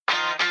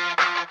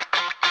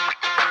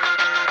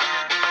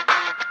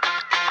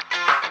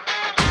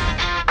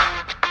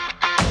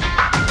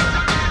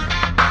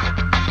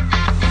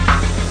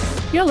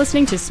You're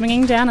listening to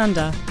Swinging Down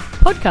Under,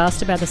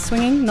 podcast about the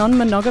swinging,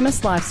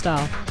 non-monogamous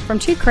lifestyle. From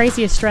two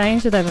crazy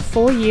Australians with over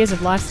 4 years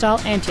of lifestyle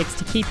antics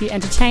to keep you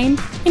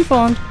entertained,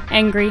 informed,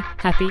 angry,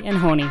 happy and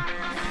horny.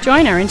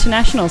 Join our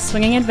international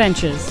swinging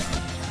adventures.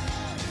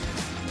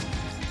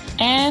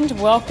 And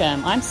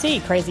welcome. I'm C,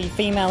 crazy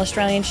female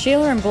Australian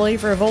Sheila and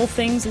believer of all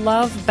things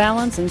love,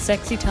 balance and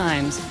sexy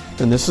times.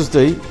 And this is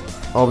D.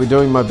 I'll be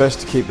doing my best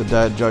to keep the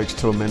dad jokes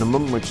to a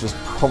minimum, which is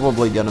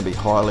probably going to be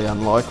highly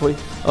unlikely.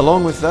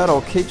 Along with that,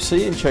 I'll keep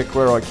C in check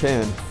where I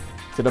can.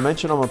 Did I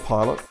mention I'm a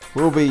pilot?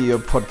 We'll be your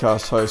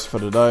podcast host for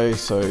today,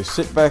 so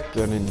sit back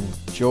and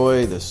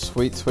enjoy the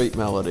sweet, sweet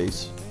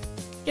melodies.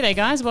 G'day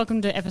guys,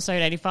 welcome to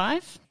episode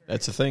 85.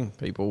 That's the thing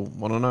people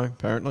want to know,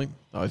 apparently.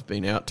 I've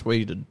been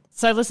out-tweeted.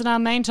 So listen, our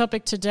main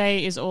topic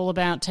today is all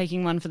about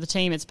taking one for the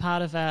team. It's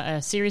part of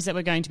a series that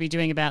we're going to be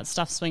doing about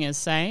stuff swingers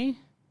say.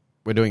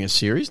 We're doing a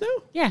series now?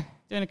 Yeah,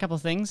 doing a couple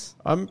of things.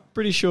 I'm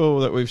pretty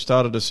sure that we've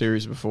started a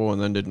series before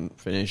and then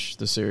didn't finish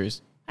the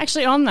series.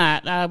 Actually, on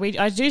that,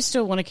 I do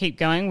still want to keep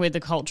going with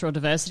the cultural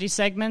diversity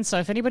segment. So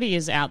if anybody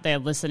is out there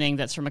listening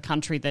that's from a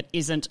country that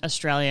isn't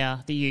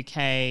Australia, the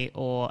UK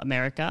or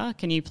America,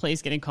 can you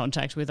please get in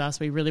contact with us?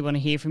 We really want to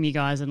hear from you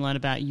guys and learn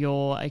about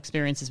your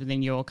experiences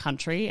within your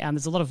country.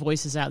 There's a lot of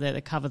voices out there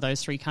that cover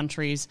those three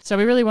countries. So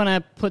we really want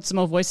to put some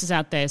more voices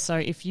out there. So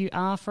if you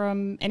are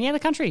from any other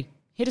country,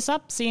 hit us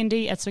up,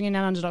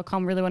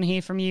 cnd@swingingdownunder.com. Really want to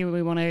hear from you.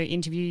 We want to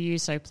interview you,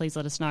 so please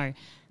let us know.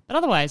 But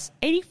otherwise,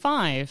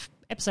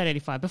 episode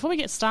 85. Before we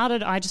get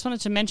started, I just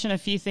wanted to mention a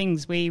few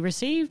things. We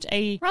received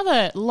a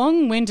rather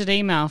long-winded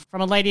email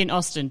from a lady in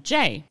Austin.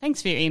 Jay,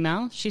 thanks for your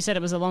email. She said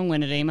it was a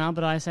long-winded email,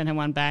 but I sent her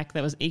one back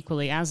that was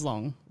equally as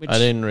long. I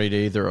didn't read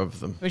either of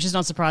them. Which is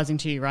not surprising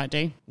to you, right,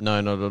 D? No,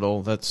 not at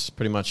all. That's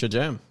pretty much your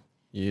jam.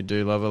 You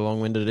do love a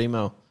long-winded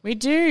email. We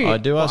do. I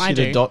do ask you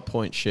to dot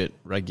point shit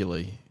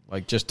regularly.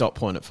 Like, just dot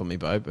point it for me,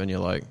 babe. And you're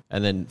like,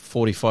 and then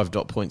 45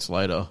 dot points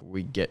later,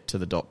 we get to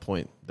the dot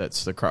point.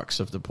 That's the crux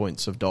of the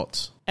points of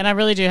dots. And I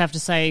really do have to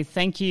say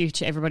thank you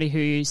to everybody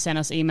who sent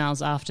us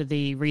emails after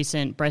the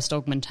recent breast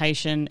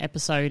augmentation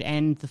episode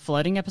and the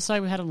flirting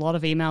episode. We had a lot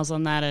of emails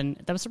on that, and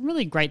there were some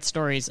really great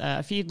stories.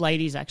 A few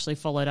ladies actually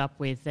followed up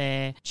with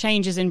their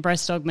changes in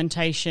breast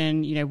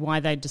augmentation, you know,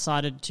 why they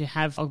decided to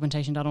have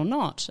augmentation done or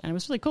not. And it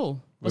was really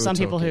cool. We're still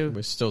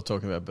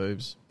talking about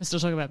boobs. We're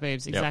still talking about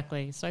boobs,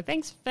 exactly. Yep. So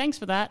thanks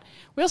for that.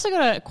 We also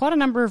got quite a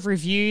number of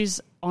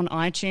reviews on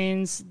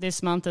iTunes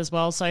this month as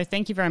well. So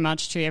thank you very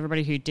much to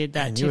everybody who did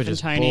that. And you were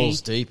just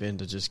balls deep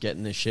into just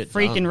getting this shit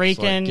done. Freaking like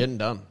getting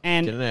done.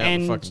 And, getting it out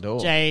the fucking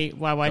door.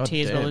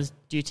 JYYT as well as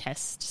Due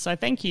Test. So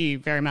thank you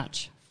very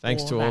much.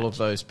 Thanks to all of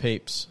those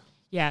peeps.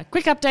 Yeah,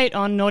 quick update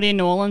on Naughty in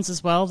New Orleans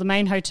as well. The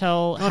main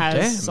hotel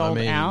has sold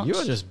out. You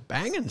are just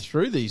banging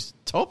through these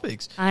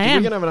topics. I am. Are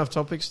we going to have enough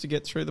topics to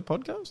get through the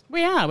podcast?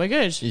 We are. We're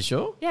good. You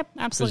sure? Yep,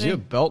 absolutely. Because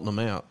you're belting them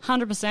out.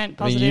 100%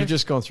 positive. I mean, you've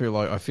just gone through,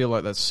 I feel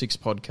like that's 6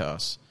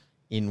 podcasts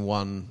in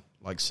one,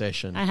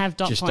 session. I have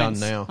dot just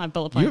points. Done now. I have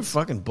bullet points. You've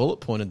fucking bullet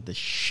pointed the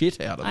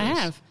shit out of this. I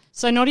have.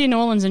 So Naughty in New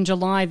Orleans in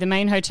July, the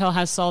main hotel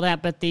has sold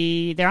out, but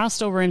there are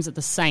still rooms at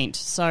the Saint.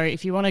 So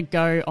if you want to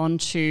go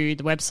onto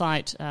the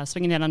website,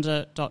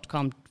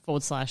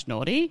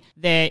 swingingdownunder.com/naughty,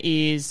 there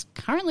is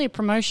currently a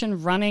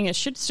promotion running. It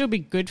should still be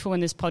good for when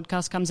this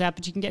podcast comes out,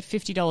 but you can get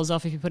 $50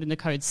 off if you put in the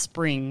code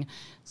SPRING.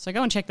 So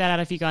go and check that out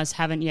if you guys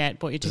haven't yet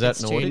bought your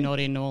tickets to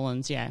Naughty in New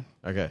Orleans. Yeah.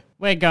 Okay.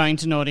 We're going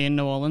to Naughty in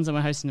New Orleans and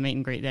we're hosting the meet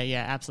and greet there.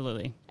 Yeah,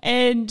 absolutely.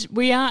 And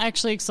we are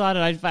actually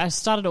excited. I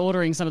started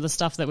ordering some of the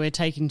stuff that we're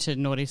taking to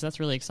Naughty, so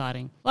that's really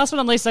exciting. Last but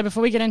not least, though,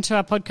 before we get into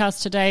our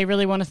podcast today,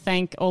 really want to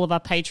thank all of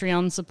our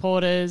Patreon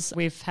supporters.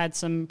 We've had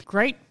some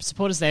great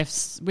supporters there.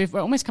 We're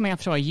almost coming up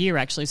to our year,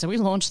 actually. So we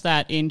launched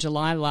that in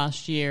July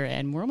last year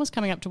and we're almost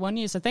coming up to 1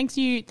 year. So thank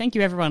you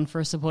everyone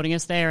for supporting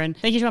us there. And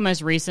thank you to our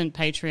most recent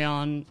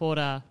Patreon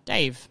supporter,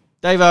 Dave.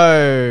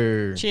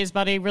 Davo! Cheers,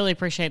 buddy. Really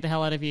appreciate the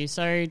hell out of you.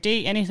 So,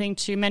 D, anything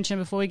to mention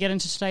before we get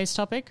into today's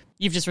topic?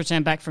 You've just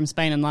returned back from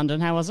Spain and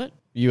London. How was it?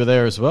 You were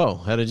there as well.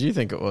 How did you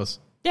think it was?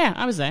 Yeah,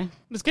 I was there.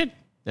 It was good.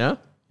 Yeah?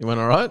 You went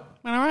all right?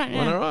 Went all right, yeah.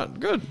 Went all right.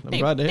 Good. I'm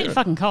glad to hear it.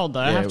 Fucking cold,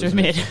 though, I have to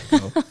admit.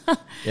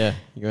 Yeah,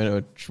 we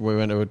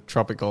went to a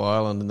tropical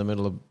island in the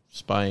middle of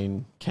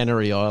Spain,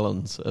 Canary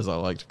Islands, as I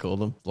like to call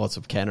them. Lots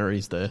of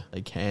canaries there. They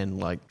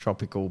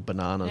tropical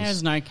bananas.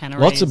 There's no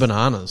canaries. Lots of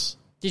bananas.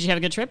 Did you have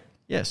a good trip?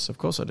 Yes, of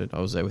course I did. I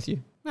was there with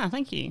you. Oh,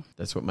 thank you.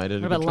 That's what made it a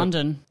good trip. What about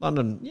London?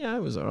 London, yeah, it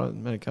was all right.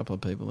 Met a couple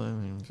of people there.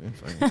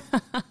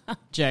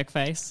 Jerk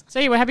face. So,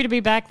 yeah, we're happy to be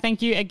back.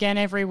 Thank you again,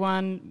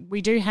 everyone.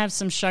 We do have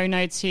some show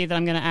notes here that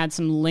I'm going to add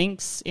some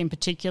links in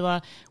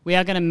particular. We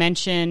are going to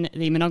mention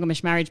the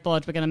Monogamish Marriage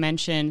Blog. We're going to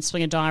mention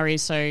Swinger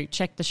Diaries, so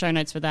check the show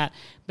notes for that.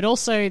 But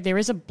also, there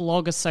is a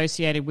blog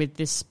associated with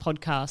this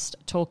podcast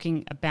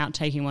talking about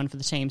taking one for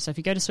the team. So if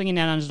you go to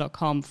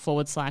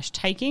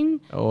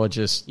swingingdownunder.com/taking, or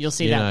just, you'll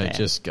see that there.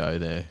 Just go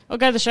there. Or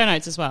go to the show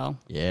notes as well.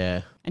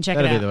 Yeah. and check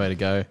That'd it out. be the way to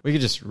go. We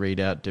could just read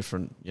out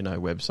different,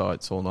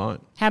 websites all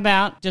night. How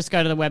about just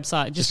go to the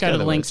website? Just go to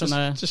the links on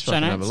the just show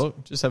notes. Have a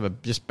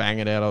look. Just bang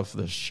it out of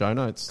the show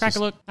notes. Crack just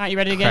a look. Aren't you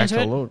ready to get into it?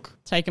 Crack a look.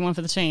 Taking one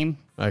for the team.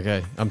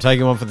 Okay, I'm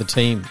taking one for the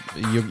team.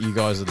 You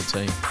guys are the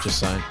team. Just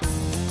saying.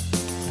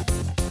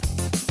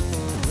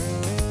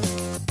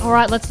 All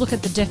right, let's look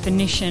at the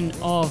definition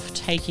of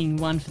taking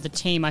one for the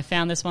team. I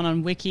found this one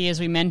on Wiki, as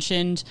we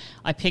mentioned.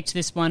 I picked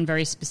this one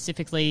very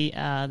specifically.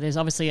 There's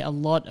obviously a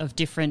lot of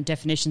different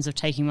definitions of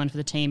taking one for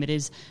the team. It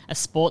is a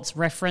sports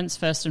reference,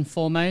 first and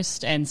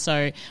foremost. And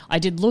so I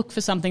did look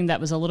for something that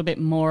was a little bit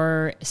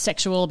more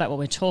sexual about what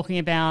we're talking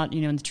about,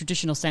 in the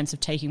traditional sense of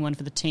taking one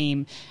for the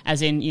team,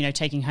 as in,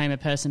 taking home a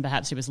person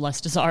perhaps who was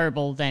less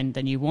desirable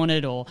than you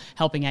wanted, or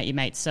helping out your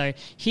mates. So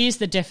here's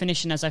the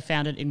definition as I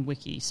found it in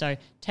Wiki. So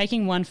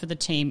taking one for the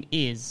team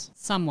is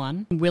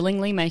someone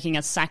willingly making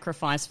a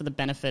sacrifice for the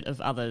benefit of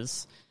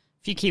others.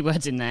 A few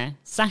keywords in there.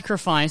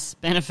 Sacrifice,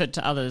 benefit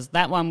to others.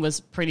 That one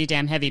was pretty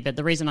damn heavy, but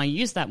the reason I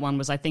used that one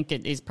was I think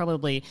it is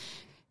probably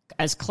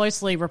as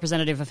closely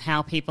representative of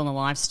how people in the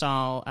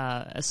lifestyle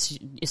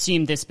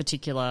assume this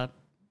particular,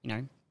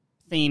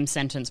 theme,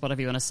 sentence, whatever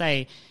you want to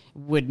say,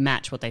 would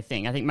match what they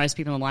think. I think most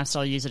people in the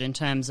lifestyle use it in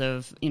terms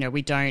of, we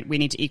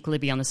need to equally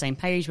be on the same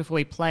page before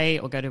we play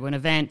or go to an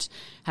event,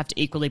 have to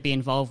equally be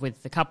involved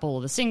with the couple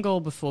or the single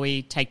before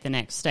we take the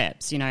next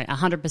steps,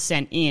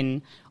 100%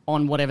 in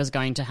on whatever's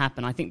going to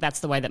happen. I think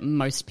that's the way that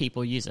most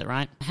people use it,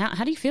 right?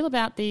 How do you feel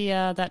about the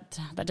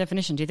that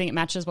definition? Do you think it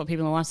matches what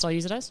people in the lifestyle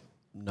use it as?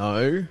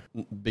 No,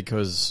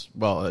 because,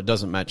 it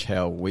doesn't match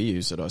how we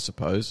use it, I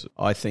suppose.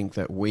 I think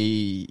that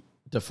we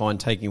define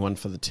taking one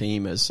for the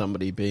team as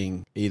somebody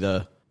being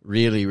either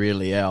really,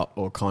 really out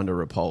or kind of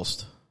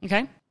repulsed.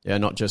 Okay. Yeah,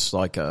 not just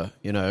like they're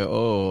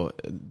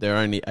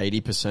only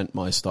 80%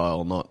 my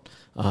style, not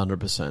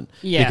 100%.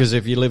 Yeah. Because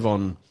if you live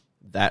on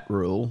that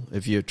rule,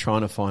 if you're trying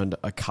to find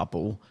a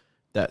couple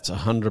that's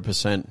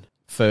 100%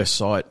 first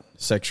sight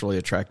sexually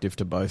attractive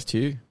to both to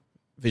you,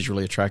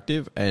 visually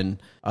attractive,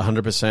 and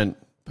 100%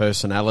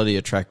 personality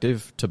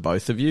attractive to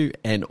both of you,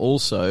 and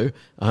also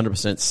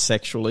 100%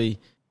 sexually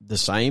the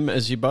same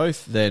as you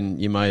both, then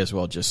you may as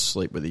well just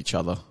sleep with each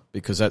other,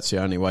 because that's the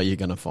only way you're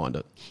going to find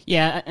it.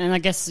 Yeah, and I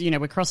guess,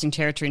 we're crossing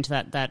territory into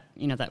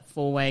that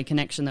four-way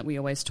connection that we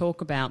always talk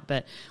about,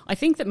 but I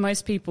think that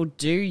most people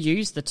do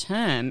use the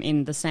term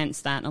in the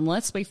sense that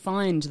unless we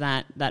find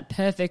that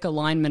perfect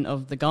alignment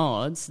of the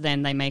gods,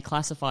 then they may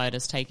classify it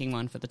as taking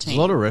one for the team. There's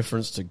a lot of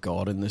reference to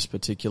God in this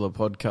particular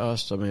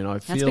podcast. I mean, I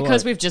feel that's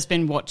because we've just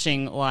been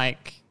watching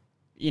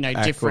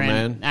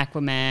different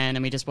Aquaman,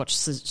 and we just watched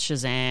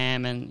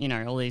Shazam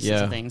and, all these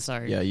sorts of things. So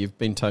yeah, you've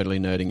been totally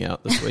nerding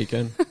out this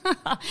weekend.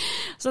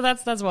 So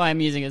that's why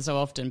I'm using it so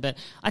often. But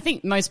I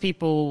think most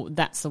people,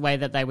 that's the way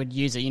that they would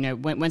use it.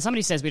 When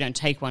somebody says we don't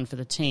take one for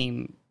the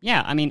team,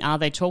 are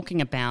they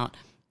talking about,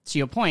 to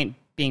your point,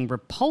 being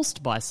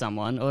repulsed by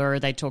someone, or are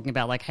they talking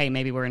about like, hey,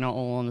 maybe we're not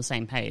all on the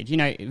same page?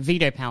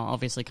 Veto power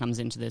obviously comes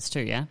into this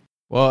too, yeah?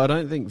 Well, I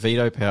don't think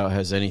veto power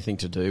has anything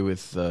to do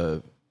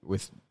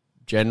with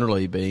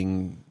generally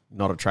being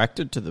not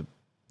attracted to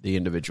the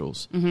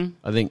individuals. Mm-hmm.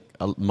 I think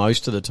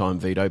most of the time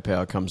veto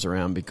power comes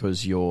around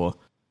because you're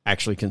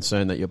actually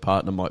concerned that your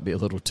partner might be a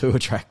little too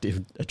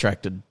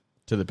attracted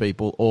to the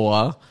people,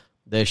 or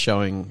they're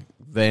showing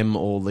them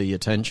all the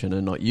attention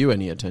and not you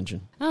any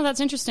attention. Oh, that's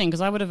interesting, because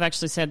I would have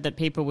actually said that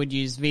people would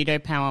use veto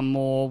power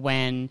more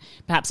when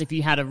perhaps if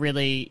you had a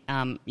really,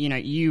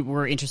 you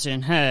were interested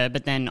in her,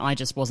 but then I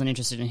just wasn't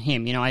interested in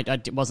him.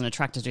 I wasn't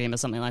attracted to him or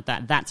something like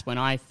that. That's when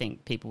I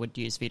think people would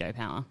use veto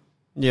power.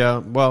 Yeah,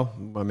 well,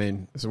 I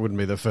mean, this wouldn't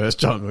be the first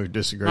time we've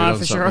disagreed on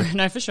something. Sure.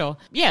 No, for sure.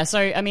 Yeah, so,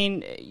 I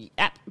mean,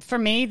 for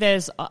me,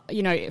 there's,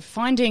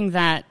 finding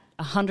that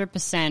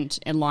 100%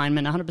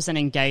 alignment, 100%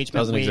 engagement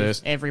doesn't with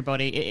exist.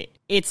 Everybody,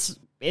 it's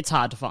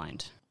hard to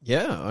find.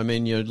 Yeah, I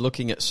mean, you're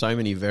looking at so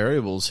many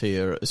variables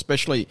here,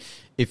 especially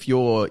if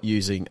you're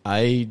using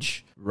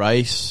age,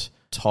 race,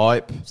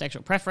 type,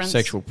 sexual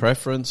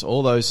preference,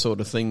 all those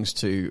sort of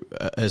things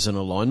as an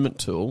alignment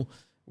tool,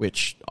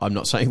 which I'm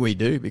not saying we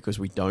do because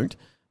we don't.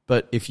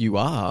 But if you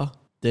are,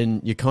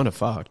 then you're kind of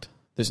fucked.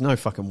 There's no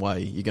fucking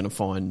way you're going to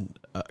find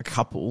a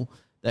couple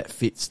that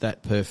fits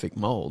that perfect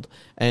mold.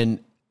 And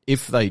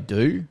if they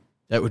do,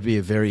 that would be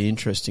a very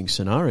interesting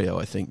scenario,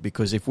 I think,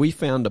 because if we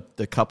found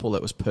the couple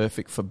that was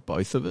perfect for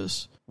both of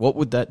us, what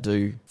would that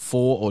do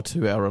for or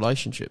to our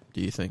relationship, do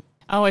you think?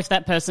 Oh, if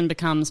that person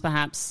becomes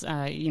perhaps,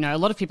 a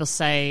lot of people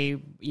say,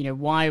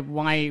 why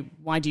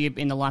do you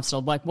in the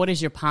lifestyle, like what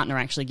is your partner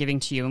actually giving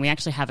to you? And we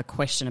actually have a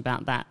question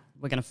about that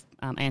we're going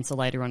to answer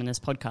later on in this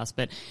podcast.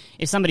 But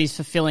if somebody's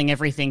fulfilling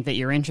everything that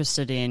you're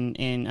interested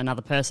in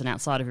another person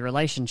outside of your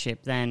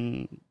relationship,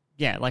 then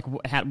yeah, like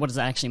what does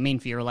that actually mean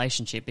for your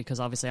relationship? Because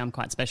obviously I'm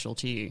quite special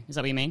to you. Is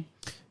that what you mean?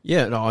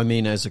 Yeah, no, I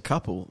mean as a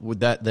couple, would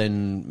that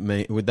then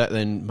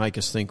make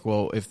us think,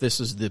 well, if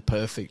this is the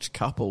perfect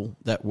couple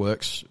that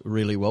works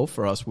really well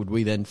for us, would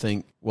we then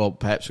think, well,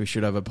 perhaps we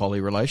should have a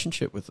poly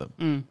relationship with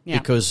them? Yeah.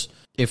 Because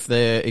if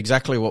they're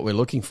exactly what we're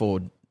looking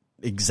for,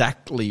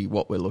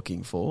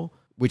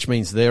 which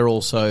means they're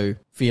also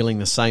feeling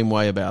the same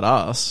way about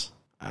us.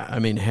 I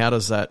mean, how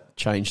does that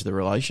change the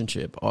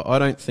relationship? I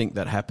don't think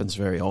that happens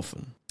very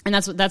often. And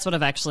that's what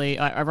I've actually,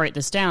 I wrote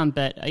this down,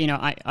 but,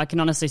 I can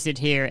honestly sit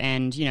here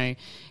and, hand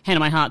on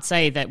my heart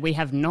say that we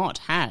have not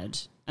had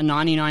a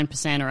 99%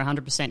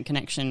 or 100%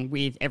 connection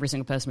with every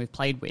single person we've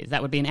played with.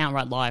 That would be an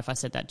outright lie if I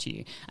said that to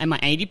you. Am I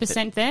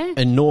 80% there?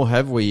 And nor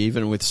have we,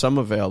 even with some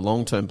of our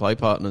long-term play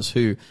partners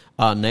who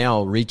are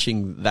now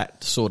reaching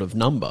that sort of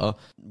number.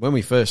 When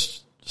we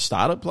first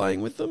started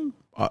playing with them,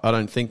 I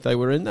don't think they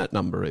were in that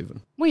number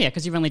even. Well, yeah,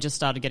 because you've only just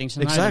started getting to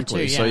know them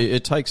too. Yeah. So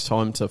it takes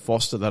time to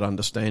foster that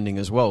understanding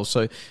as well.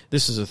 So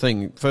this is the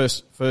thing,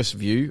 first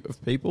view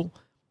of people,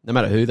 no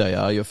matter who they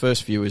are, your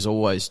first view is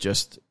always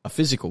just a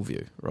physical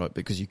view, right?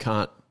 Because you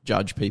can't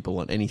judge people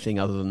on anything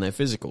other than their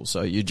physical.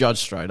 So you judge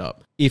straight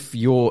up. If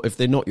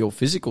they're not your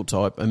physical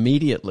type,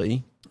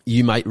 immediately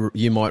you might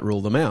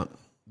rule them out.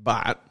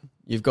 But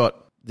you've got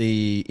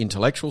the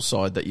intellectual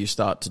side that you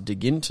start to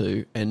dig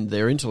into, and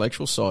their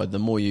intellectual side, the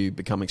more you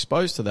become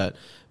exposed to that,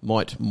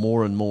 might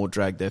more and more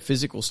drag their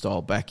physical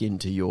style back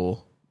into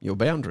your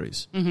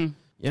boundaries. Mm-hmm.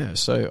 Yeah,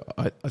 so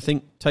I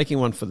think taking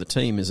one for the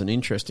team is an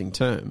interesting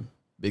term,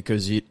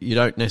 because you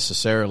don't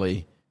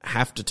necessarily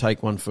have to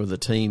take one for the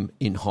team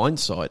in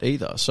hindsight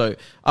either. So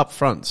up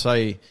front,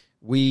 say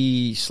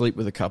we sleep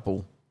with a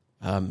couple.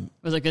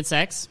 Was it good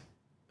sex?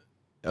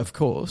 Of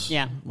course.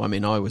 Yeah. I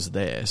mean, I was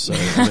there, so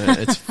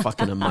it's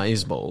fucking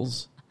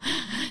amazeballs.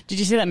 Did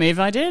you see that move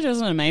I did?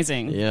 Wasn't it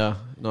amazing? Yeah,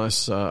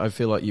 nice. I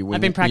feel like you win.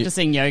 I've been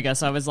practicing yoga,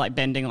 so I was like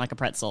bending like a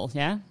pretzel,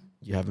 yeah?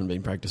 You haven't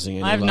been practicing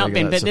any I have not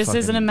been, but this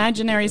is an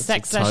imaginary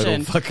sex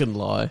session. Total fucking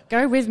lie.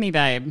 Go with me,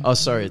 babe. Oh,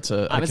 sorry, it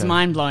was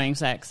mind-blowing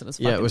sex. It was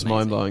fucking it was amazing.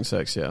 Mind-blowing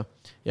sex, yeah.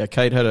 Yeah,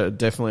 Kate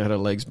definitely had her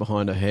legs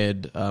behind her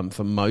head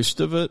for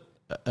most of it.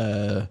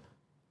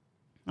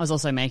 I was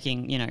also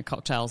making,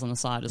 cocktails on the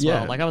side as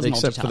well. Like I was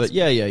except multitasking. for that.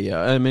 Yeah.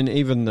 I mean,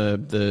 even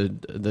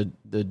the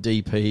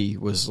DP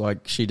was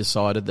like, she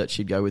decided that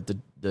she'd go with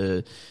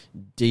the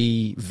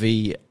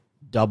DV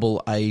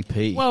double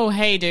AP. Whoa,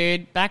 hey,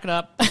 dude, back it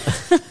up.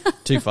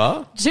 Too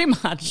far? Too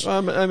much.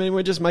 I mean,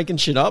 we're just making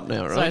shit up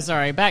now, right? So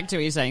sorry. Back to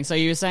what you're saying. So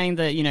you were saying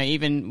that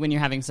even when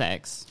you're having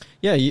sex.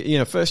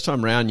 Yeah, first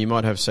time round, you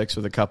might have sex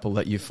with a couple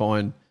that you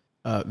find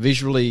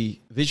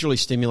visually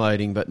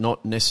stimulating, but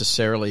not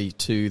necessarily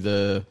to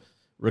the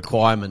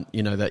requirement,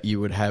 that you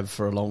would have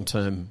for a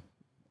long-term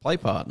play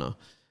partner.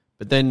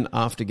 But then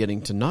after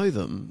getting to know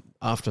them,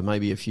 after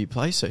maybe a few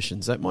play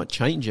sessions, that might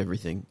change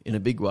everything in a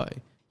big way.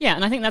 Yeah,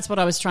 and I think that's what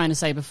I was trying to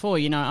say before.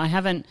 I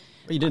haven't...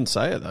 Well, you didn't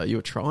say it, though. You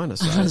were trying to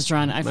say it. I was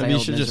trying to... I maybe you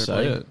should just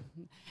say it.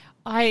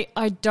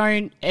 I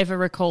don't ever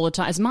recall a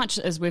time, as much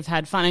as we've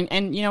had fun,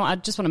 and I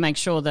just want to make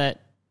sure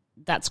that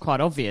that's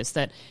quite obvious,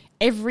 that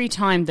every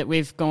time that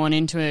we've gone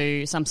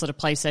into some sort of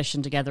play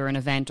session together, an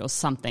event or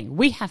something,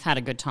 we have had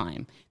a good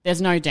time.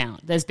 There's no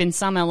doubt. There's been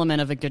some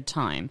element of a good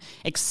time,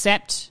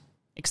 except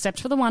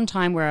for the one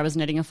time where I was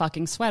knitting a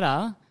fucking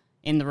sweater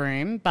in the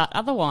room, but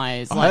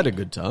otherwise... I had a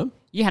good time.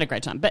 You had a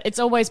great time. But it's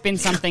always been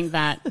something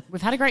that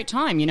we've had a great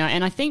time,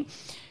 and I think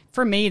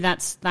for me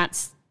that's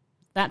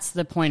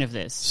the point of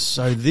this.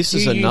 So this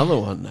is another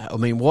one. I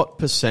mean, what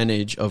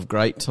percentage of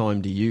great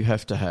time do you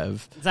have to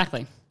have...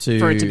 Exactly.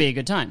 For it to be a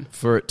good time.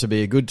 For it to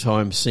be a good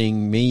time,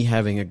 seeing me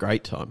having a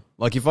great time.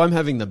 Like if I'm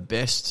having the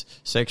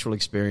best sexual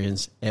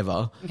experience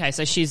ever... Okay,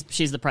 so she's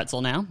the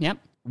pretzel now, yep.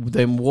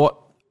 Then what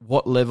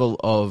level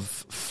of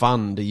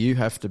fun do you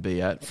have to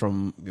be at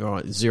from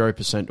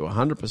 0% to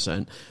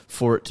 100%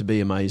 for it to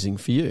be amazing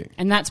for you?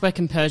 And that's where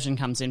compersion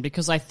comes in,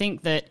 because I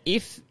think that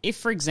if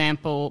for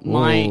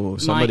example,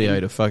 somebody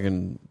ate a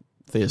fucking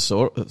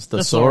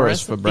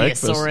thesaurus for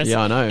breakfast. Thesaurus.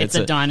 Yeah, I know. It's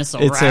a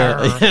dinosaur.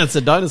 It's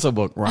a dinosaur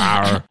book.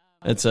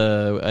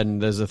 And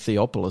there's a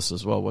Theopolis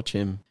as well. Watch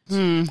him.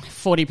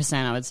 40%,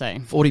 I would say.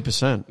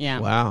 40%. Yeah.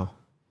 Wow.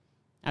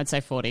 I'd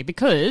say 40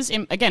 because,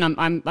 again,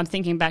 I'm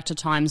thinking back to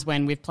times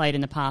when we've played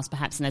in the past,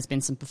 perhaps, and there's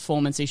been some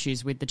performance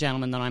issues with the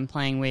gentleman that I'm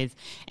playing with,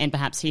 and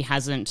perhaps he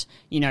hasn't,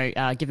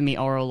 given me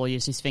oral or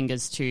used his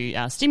fingers to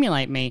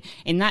stimulate me.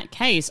 In that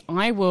case,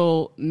 I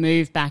will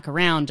move back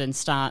around and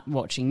start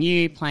watching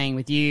you, playing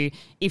with you.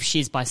 If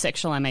she's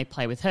bisexual, I may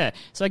play with her.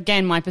 So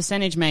again, my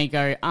percentage may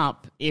go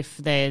up if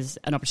there's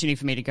an opportunity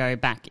for me to go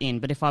back in.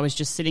 But if I was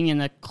just sitting in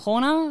the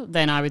corner,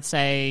 then I would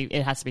say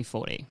it has to be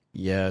 40.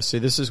 Yeah, see,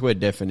 this is where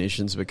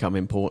definitions become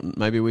important.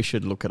 Maybe we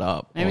should look it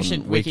up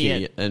on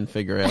Wiki and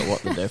figure out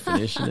what the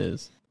definition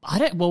is.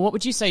 Well, what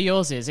would you say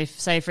yours is? If,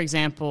 say, for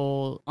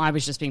example, I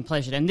was just being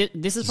pleasured, and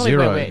this is probably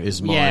Zero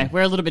is mine. Yeah,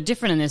 we're a little bit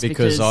different in this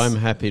because I'm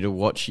happy to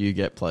watch you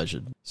get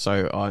pleasured.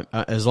 So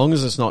as long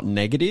as it's not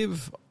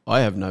negative,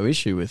 I have no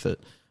issue with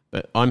it.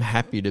 But I'm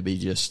happy to be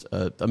just.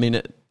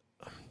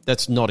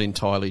 That's not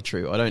entirely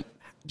true. I don't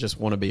just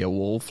want to be a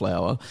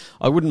wallflower.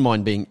 I wouldn't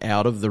mind being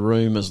out of the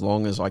room as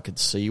long as I could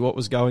see what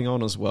was going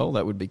on as well.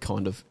 That would be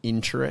kind of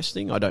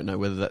interesting. I don't know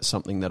whether that's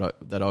something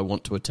that I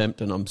want to attempt,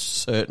 and I'm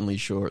certainly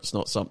sure it's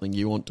not something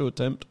you want to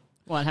attempt.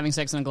 What, having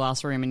sex in a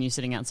glass room and you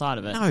sitting outside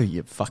of it? No,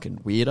 you fucking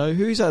weirdo.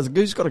 Who's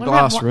got a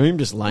glass room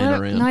just laying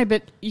around? No,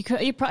 but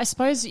I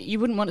suppose you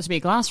wouldn't want it to be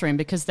a glass room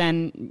because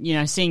then,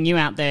 seeing you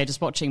out there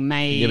just watching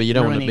may but you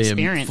don't ruin want it the to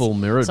be experience. a full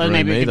mirrored so room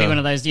maybe it could either. be one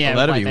of those,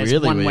 that'd be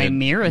really one-way weird.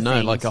 mirror No,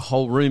 things. like a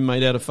whole room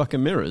made out of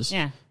fucking mirrors.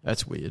 Yeah.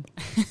 That's weird.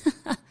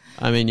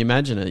 I mean, you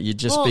imagine it. You'd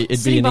just it'd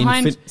sitting be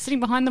an sitting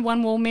behind the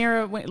one wall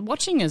mirror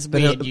watching is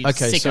weird. You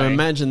okay, sicko. so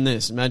imagine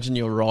this. Imagine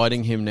you're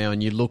riding him now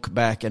and you look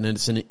back and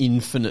it's an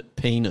infinite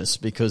penis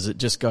because it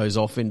just goes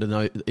off into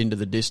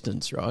the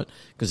distance, right?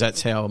 Because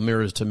that's how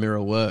mirror to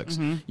mirror works.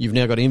 Mm-hmm. You've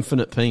now got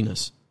infinite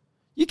penis.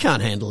 You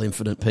can't handle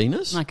infinite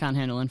penis. I can't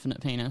handle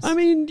infinite penis. I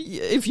mean,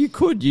 if you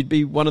could, you'd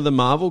be one of the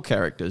Marvel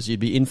characters.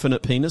 You'd be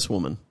Infinite Penis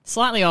Woman.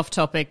 Slightly off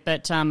topic,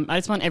 but I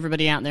just want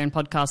everybody out there in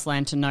podcast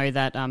land to know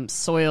that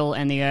soil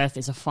and the earth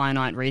is a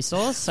finite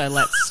resource, so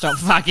let's stop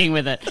fucking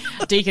with it.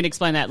 Dee can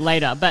explain that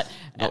later, but...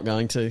 Not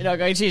going to. You're not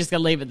going to, just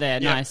going to leave it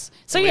there. Yep. Nice.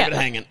 So leave it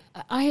hanging.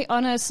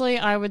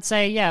 I would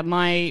say,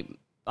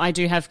 I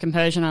do have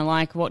compersion. I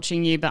like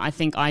watching you, but I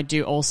think I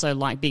do also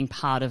like being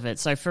part of it.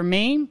 So for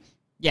me...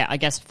 Yeah, I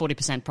guess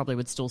 40% probably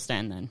would still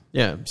stand then.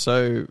 Yeah,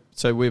 so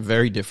we're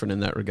very different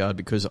in that regard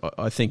because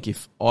I think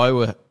if I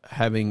were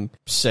having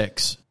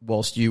sex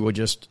whilst you were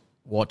just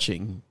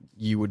watching,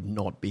 you would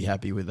not be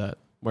happy with that.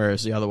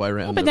 Whereas the other way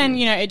around. But then,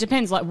 it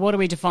depends, like, what are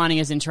we defining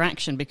as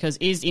interaction? Because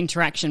is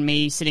interaction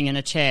me sitting in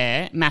a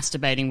chair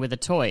masturbating with a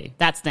toy?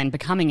 That's then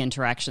becoming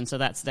interaction, so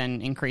that's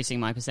then increasing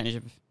my percentage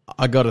of...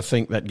 I got to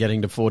think that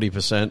getting to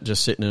 40%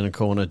 just sitting in a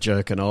corner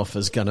jerking off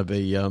is going to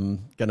be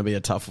a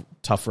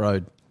tough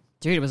road.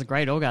 Dude, it was a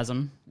great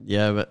orgasm.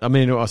 Yeah, but I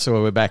mean,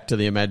 so we're back to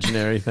the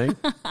imaginary thing.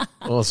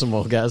 Awesome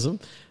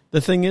orgasm.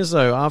 The thing is,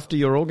 though, after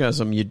your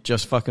orgasm, you'd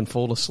just fucking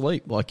fall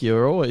asleep like you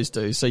always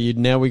do. So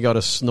we got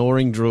a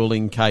snoring,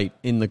 drooling Kate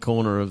in the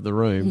corner of the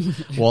room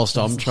whilst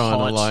I'm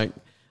trying to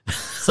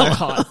So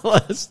hot.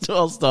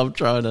 whilst I'm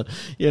trying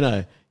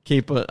to,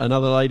 keep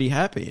another lady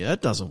happy.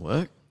 That doesn't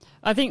work.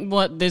 I think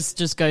what this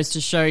just goes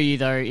to show you,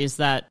 though, is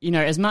that,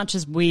 as much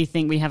as we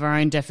think we have our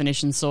own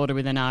definition sorted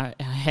within our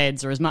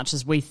heads, or as much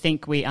as we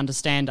think we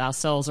understand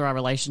ourselves or our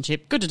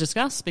relationship, good to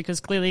discuss because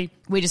clearly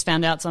we just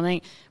found out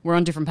something. We're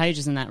on different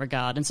pages in that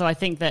regard. And so I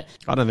think that...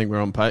 I don't think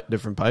we're on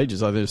different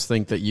pages. I just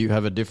think that you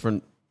have a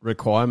different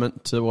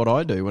requirement to what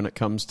I do when it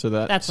comes to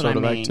that sort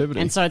of activity.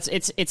 And so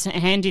it's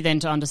handy then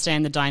to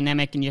understand the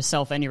dynamic in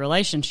yourself and your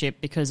relationship,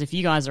 because if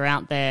you guys are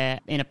out there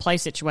in a play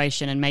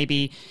situation and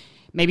maybe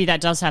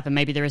that does happen.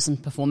 Maybe there is some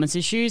performance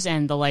issues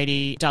and the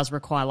lady does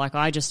require, like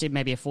I just did,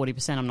 maybe a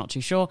 40%, I'm not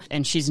too sure,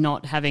 and she's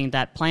not having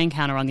that playing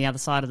counter on the other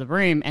side of the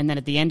room, and then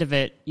at the end of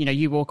it,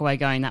 you walk away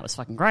going, that was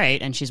fucking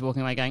great, and she's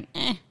walking away going,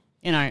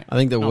 I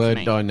think the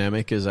word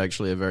dynamic is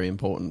actually a very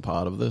important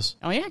part of this.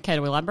 Oh yeah? Okay,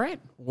 to elaborate?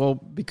 Well,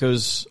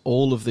 because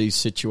all of these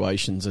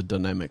situations are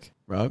dynamic,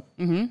 right?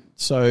 Mm-hmm.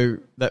 So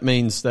that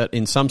means that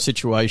in some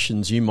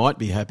situations you might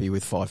be happy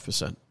with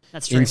 5%.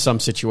 That's true. In some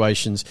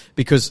situations,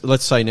 because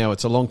let's say now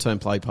it's a long-term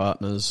play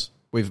partners.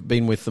 We've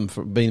been with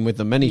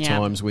them many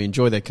times. We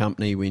enjoy their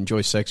company. We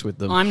enjoy sex with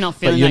them. I'm not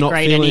feeling that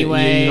great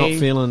anyway. You're not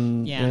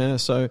feeling,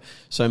 So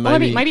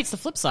maybe it's the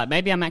flip side.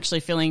 Maybe I'm actually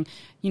feeling,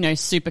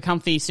 super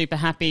comfy, super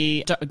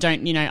happy.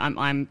 Don't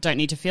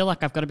need to feel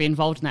like I've got to be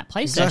involved in that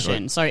play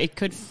session. So it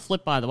could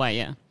flip either way.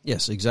 Yeah.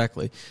 Yes,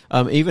 exactly.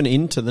 Even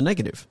into the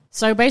negative.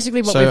 So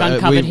basically what we've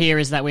uncovered here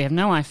is that we have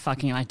no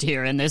fucking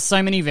idea, and there's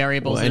so many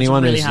variables that it's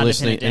really hard to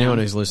pin it down. Anyone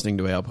who's listening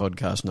to our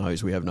podcast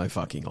knows we have no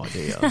fucking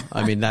idea.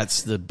 I mean,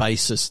 that's the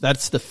basis,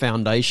 that's the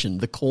foundation,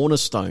 the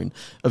cornerstone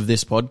of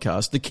this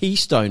podcast, the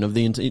keystone of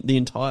the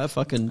entire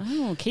fucking...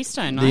 Oh,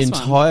 keystone, nice the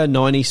entire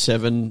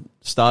 97,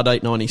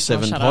 Stardate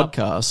 97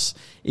 podcasts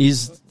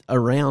is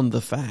around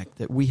the fact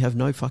that we have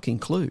no fucking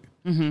clue.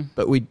 Mm-hmm.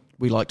 But we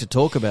like to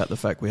talk about the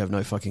fact we have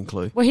no fucking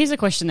clue. Well, here's a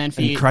question then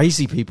for you.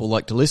 Crazy people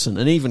like to listen,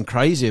 and even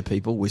crazier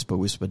people,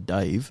 whisper,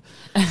 Dave,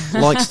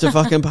 likes to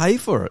fucking pay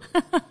for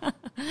it.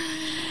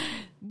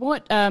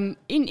 What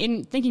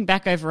in thinking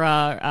back over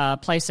our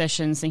play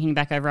sessions, thinking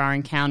back over our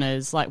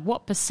encounters, like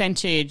what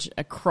percentage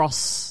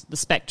across the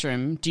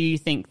spectrum do you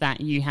think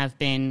that you have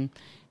been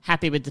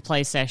happy with the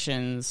play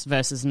sessions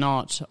versus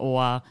not,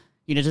 or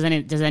does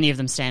any of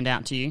them stand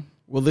out to you?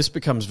 Well, this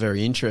becomes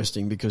very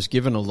interesting because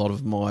given a lot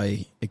of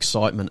my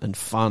excitement and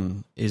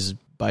fun is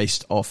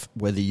based off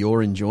whether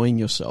you're enjoying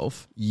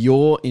yourself,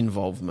 your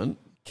involvement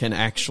can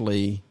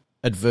actually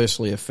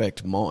adversely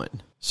affect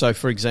mine. So,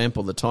 for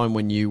example, the time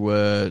when you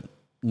were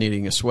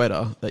knitting a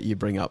sweater that you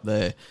bring up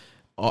there,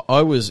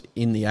 I was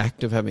in the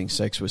act of having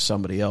sex with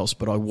somebody else,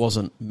 but I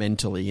wasn't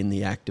mentally in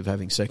the act of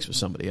having sex with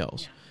somebody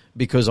else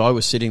because I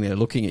was sitting there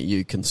looking at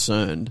you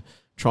concerned,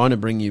 trying to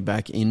bring you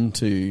back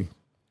into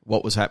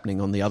what was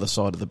happening on the other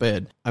side of the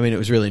bed. I mean, it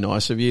was really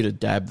nice of you to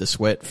dab the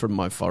sweat from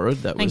my forehead.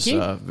 That was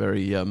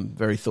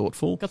very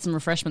thoughtful. Got some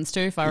refreshments too,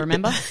 if I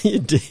remember. You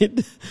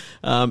did.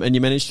 And you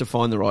managed to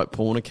find the right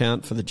porn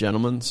account for the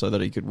gentleman so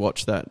that he could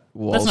watch that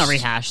whilst... Let's not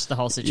rehash the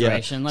whole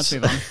situation. Yeah. Let's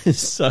move on.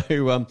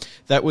 So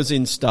that was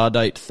in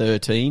Stardate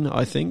 13,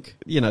 I think.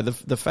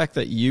 The fact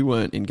that you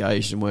weren't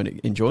engaged and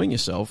weren't enjoying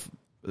yourself,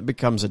 it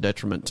becomes a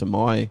detriment to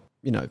my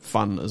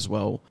fun as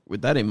well.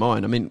 With that in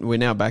mind, I mean, we're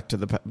now back to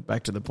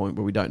the point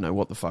where we don't know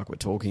what the fuck we're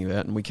talking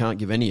about, and we can't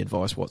give any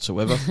advice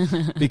whatsoever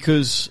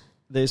because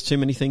there's too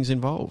many things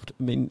involved.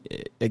 I mean,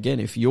 again,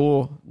 if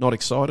you're not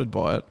excited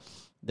by it,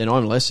 then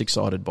I'm less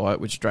excited by it,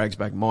 which drags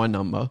back my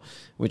number,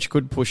 which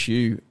could push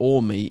you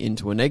or me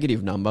into a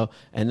negative number,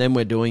 and then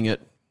we're doing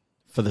it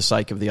for the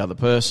sake of the other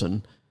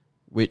person,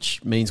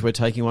 which means we're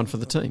taking one for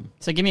the team.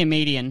 So give me a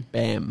median.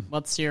 Bam.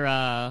 What's your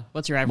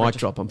average? Mic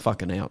drop. I'm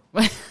fucking out.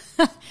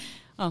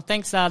 Oh,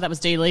 thanks. That was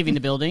Dee leaving the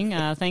building.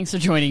 Thanks for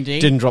joining, Dee.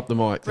 Didn't drop the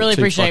mic. Really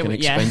Too appreciate fucking it.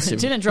 Yeah, expensive.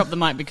 didn't drop the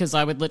mic because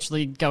I would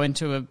literally go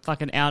into a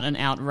fucking out and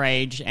out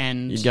rage,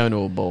 and You'd go into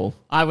a ball.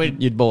 I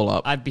would. You'd ball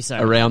up. I'd be so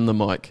around the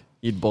mic.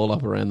 You'd ball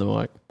up around the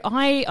mic.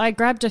 I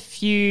grabbed a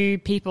few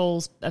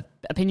people's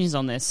opinions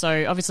on this.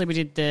 So obviously we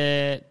did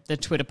the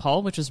Twitter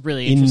poll, which was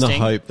really interesting. In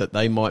the hope that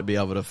they might be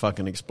able to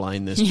fucking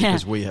explain this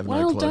because we have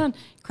no clue. Well done.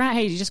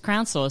 Hey, you just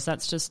crowdsource.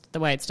 That's just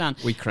the way it's done.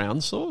 We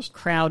crowdsourced?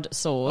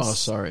 Crowdsource. Oh,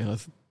 sorry. I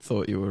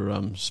thought you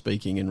were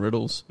speaking in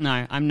riddles.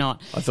 No, I'm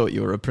not. I thought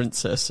you were a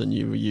princess and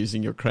you were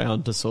using your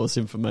crown to source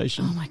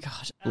information. Oh, my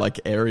God. Like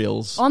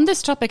Ariel's. On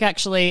this topic,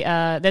 actually,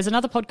 there's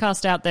another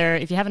podcast out there.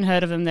 If you haven't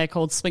heard of them, they're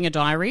called Swinger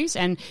Diaries.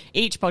 And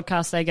each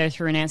podcast, they go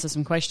through and answer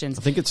some questions.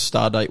 I think it's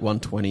Stardate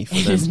 120 for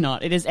them. It is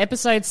not. It is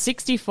episode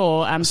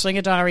 64.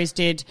 Swinger Diaries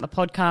did a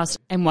podcast,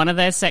 and one of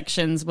their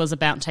sections was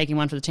about taking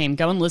one for the team.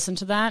 Go and listen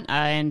to that,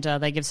 and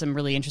they give some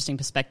really interesting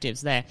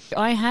perspectives there.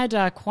 I had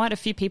quite a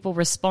few people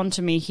respond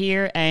to me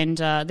here, and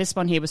this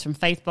one here was from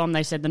Faith Bomb.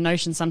 They said the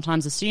notion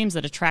sometimes assumes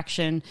that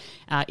attraction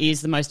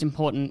is the most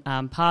important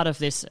part of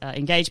this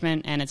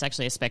engagement, and it's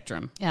actually a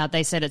spectrum.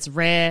 They said it's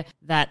rare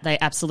that they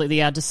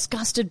absolutely are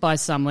disgusted by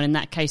someone. In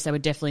that case, they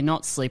would definitely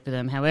not sleep with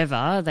them.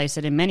 However, they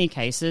said in many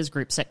cases,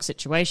 group sex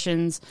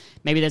situations,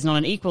 maybe there's not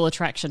an equal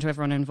attraction to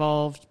everyone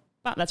involved,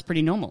 but that's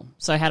pretty normal.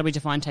 So how do we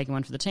define taking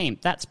one for the team?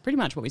 That's pretty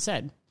much what we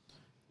said.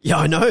 Yeah,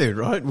 I know,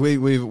 right?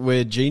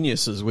 We're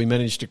geniuses. We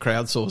managed to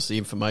crowdsource the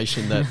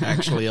information that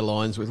actually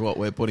aligns with what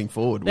we're putting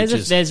forward.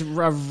 There's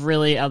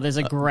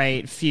a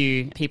great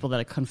few people that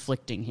are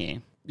conflicting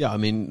here. Yeah, I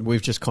mean,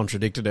 we've just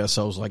contradicted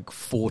ourselves like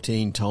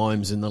 14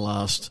 times in the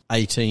last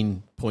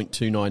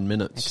 18.29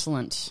 minutes.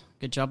 Excellent.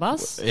 Good job,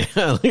 us.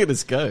 Yeah, look at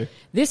us go.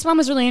 This one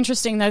was really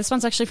interesting, though. This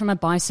one's actually from a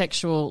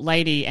bisexual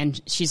lady,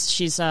 and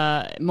she's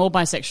more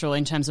bisexual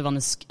in terms of on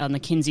the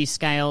Kinsey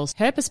scales.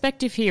 Her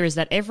perspective here is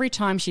that every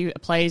time she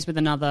plays with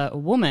another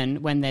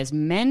woman, when there's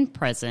men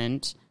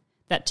present,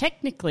 that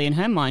technically in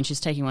her mind she's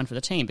taking one for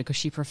the team because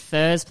she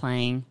prefers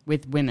playing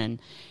with women.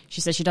 She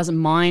says she doesn't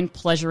mind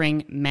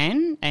pleasuring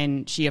men,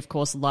 and she of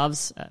course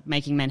loves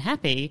making men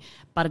happy,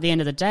 but at the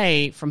end of the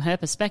day, from her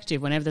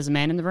perspective, whenever there's a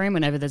man in the room,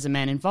 whenever there's a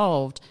man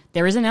involved,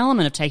 there is an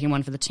element of taking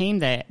one for the team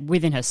there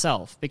within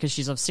herself because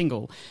she's of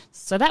single.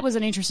 So that was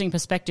an interesting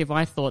perspective.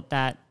 I thought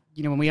that,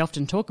 when we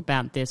often talk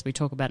about this, we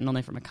talk about it not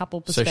only from a couple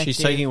perspective. So she's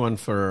taking one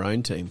for her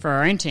own team. For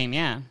her own team,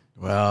 yeah.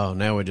 Wow,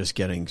 now we're just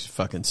getting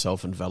fucking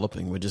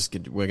self-enveloping.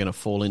 We're going to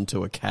fall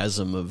into a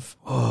chasm of,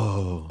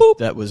 boop.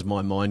 That was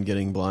my mind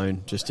getting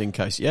blown, just in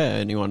case,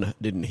 anyone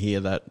didn't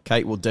hear that.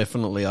 Kate will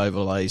definitely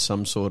overlay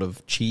some sort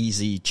of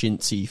cheesy,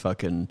 chintzy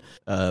fucking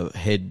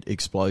head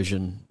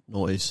explosion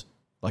noise,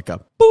 like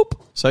a boop.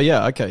 So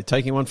yeah, okay,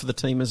 taking one for the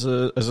team as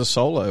a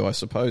solo, I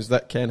suppose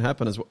that can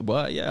happen as well.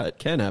 Well, yeah, it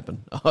can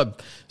happen. I've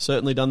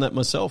certainly done that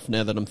myself.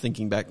 Now that I'm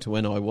thinking back to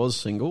when I was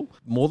single,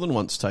 more than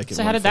once taken.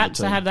 So how did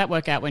that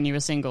work out when you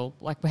were single?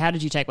 Like, how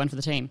did you take one for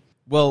the team?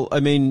 Well, I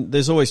mean,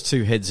 there's always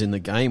two heads in the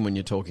game when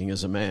you're talking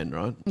as a man,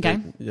 right? Okay.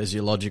 There's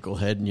your logical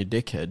head and your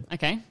dick head.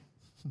 Okay.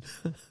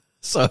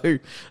 So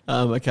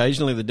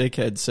occasionally the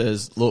dickhead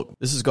says, look,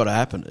 this has got to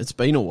happen. It's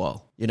been a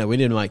while. We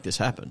need to make this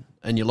happen.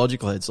 And your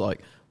logical head's like,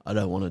 I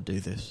don't want to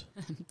do this.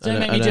 Don't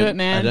make me do it,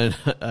 man.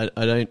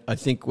 I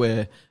think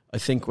we're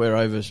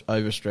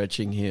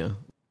overstretching here.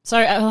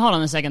 So hold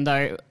on a second,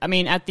 though. I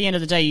mean, at the end of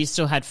the day, you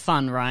still had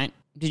fun, right?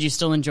 Did you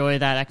still enjoy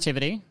that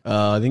activity?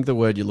 I think the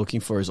word you're looking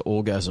for is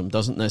orgasm.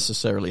 Doesn't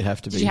necessarily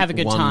have to be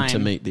one to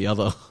meet the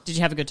other. Did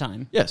you have a good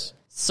time? Yes.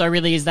 So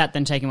really, is that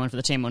then taking one for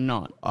the team or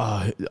not?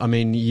 I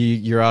mean,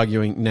 you're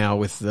arguing now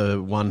with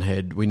the one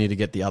head. We need to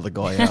get the other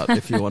guy out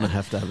if you want to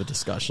have a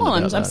discussion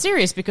about that. I'm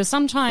serious because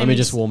sometimes... Let me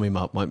just warm him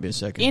up. Won't be a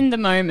second. In the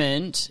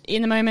moment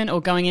or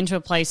going into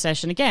a play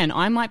session, again,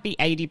 I might be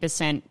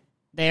 80%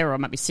 there or I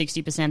might be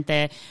 60%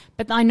 there,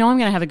 but I know I'm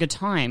going to have a good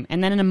time.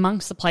 And then in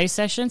amongst the play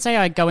session, say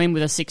I go in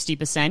with a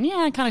 60%,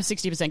 kind of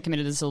 60%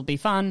 committed, this will be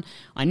fun.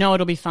 I know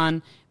it'll be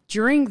fun.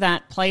 During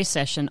that play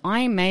session,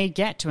 I may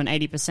get to an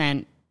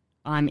 80%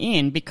 I'm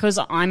in because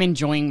I'm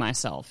enjoying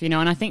myself, and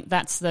I think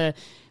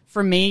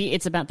for me,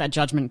 it's about that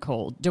judgment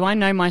call. Do I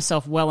know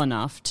myself well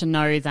enough to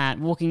know that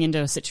walking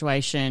into a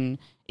situation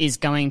is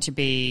going to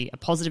be a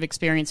positive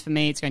experience for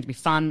me? It's going to be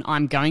fun.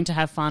 I'm going to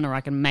have fun, or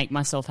I can make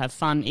myself have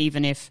fun,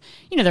 even if,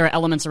 there are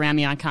elements around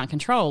me I can't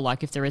control,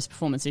 like if there is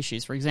performance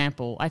issues, for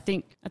example. I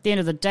think at the end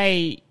of the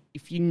day,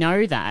 if you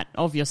know that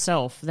of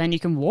yourself, then you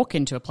can walk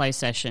into a play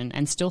session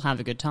and still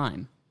have a good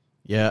time.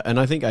 Yeah, and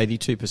I think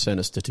 82%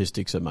 of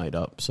statistics are made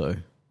up, so...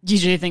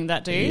 Did you think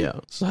that, do you? Yeah,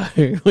 so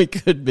we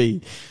could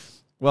be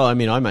Well, I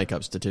mean, I make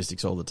up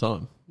statistics all the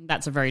time.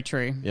 That's very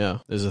true. Yeah,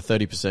 there's a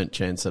 30%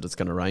 chance that it's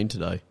going to rain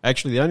today.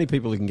 Actually, the only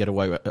people who can get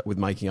away with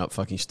making up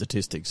fucking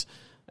statistics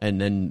and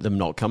then them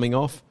not coming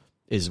off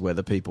is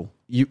weather people.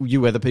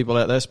 You weather people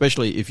out there,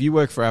 especially if you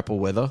work for Apple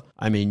Weather,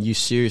 I mean, you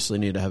seriously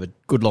need to have a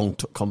good long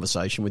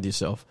conversation with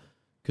yourself,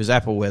 because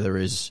Apple Weather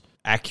is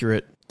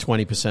accurate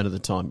 20% of the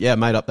time. Yeah, I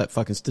made up that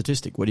fucking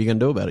statistic. What are you going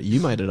to do about it? You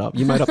made it up.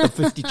 You made up the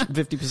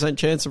 50%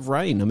 chance of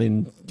rain. I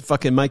mean,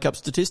 fucking make up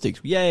statistics.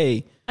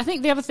 Yay. I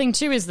think the other thing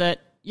too is that,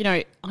 you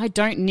know, I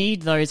don't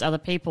need those other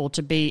people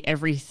to be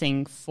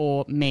everything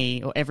for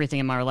me or everything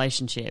in my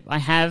relationship. I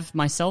have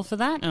myself for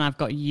that, and I've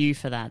got you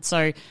for that.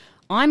 So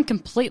I'm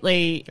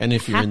completely And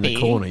if you're in the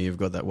happy- corner, you've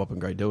got that whopping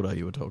great dildo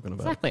you were talking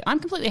about. Exactly. I'm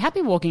completely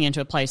happy walking into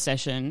a play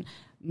session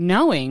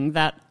knowing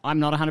that I'm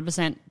not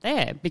 100%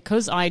 there,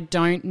 because I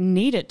don't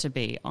need it to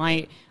be.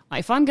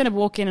 If I'm going to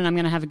walk in and I'm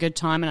going to have a good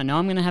time and I know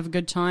I'm going to have a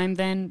good time,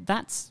 then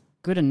that's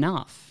good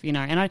enough, you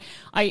know. And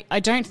I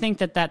don't think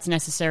that that's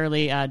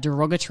necessarily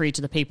derogatory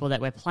to the people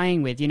that we're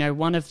playing with. You know,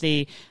 one of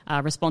the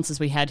responses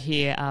we had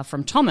here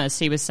from Thomas,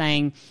 he was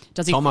saying,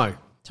 does he... Tomo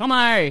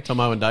and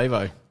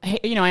Davo.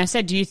 You know, I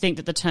said, do you think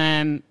that the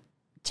term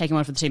taking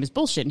one for the team is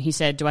bullshit? And he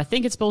said, do I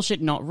think it's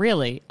bullshit? Not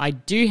really. I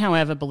do,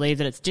 however, believe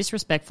that it's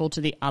disrespectful to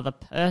the other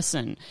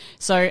person.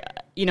 So,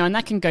 you know, and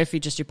that can go for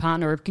just your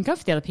partner, or it can go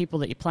for the other people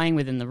that you're playing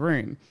with in the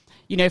room.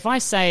 You know, if I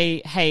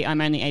say, hey,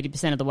 I'm only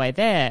 80% of the way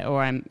there,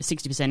 or I'm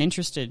 60%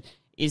 interested,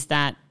 is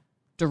that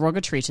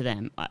derogatory to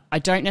them? I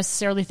don't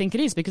necessarily think it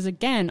is, because,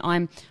 again,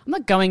 I'm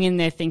not going in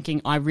there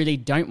thinking I really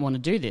don't want to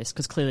do this,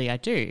 because clearly I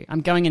do.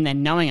 I'm going in there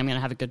knowing I'm going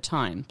to have a good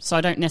time. So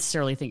I don't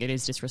necessarily think it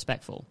is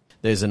disrespectful.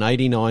 There's an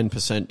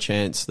 89%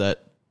 chance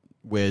that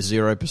we're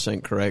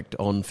 0% correct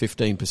on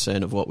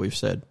 15% of what we've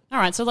said. All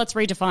right, so let's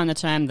redefine the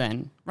term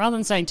then. Rather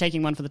than saying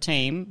taking one for the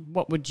team,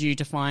 what would you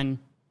define?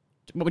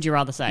 What would you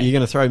rather say? You're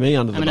going to throw me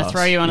under the bus. I'm going to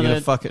throw you under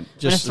the... Fuck it. I'm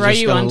going to throw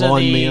you under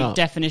the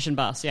definition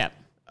bus, yeah.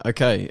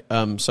 Okay,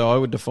 so I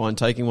would define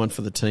taking one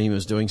for the team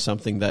as doing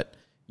something that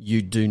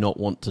you do not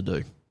want to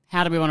do.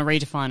 How do we want to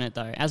redefine it,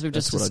 though? As we've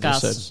just discussed.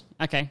 What I just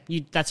said. Okay,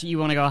 you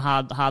want to go a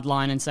hard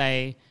line and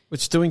say...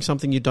 It's doing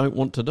something you don't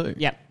want to do.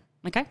 Yep.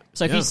 Okay,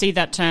 so if you see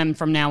that term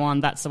from now on,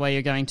 that's the way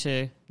you're going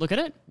to look at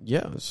it?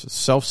 Yeah, it's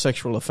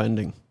self-sexual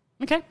offending.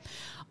 Okay.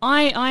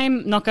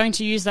 I'm not going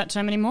to use that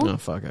term anymore. Oh,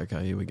 fuck,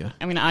 okay, here we go.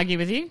 I'm going to argue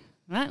with you.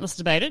 All right, let's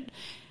debate it.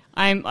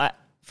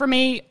 For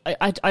me,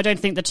 I don't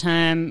think the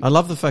term... I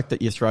love the fact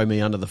that you throw me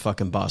under the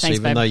fucking bus, Thanks,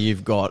 even babe. though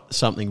you've got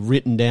something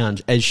written down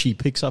as she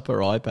picks up her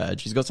iPad.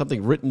 She's got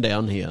something written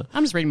down here.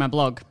 I'm just reading my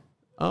blog.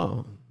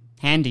 Oh.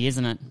 Handy,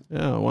 isn't it?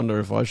 Yeah, I wonder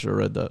if I should have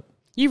read that.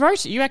 You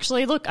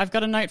actually, look, I've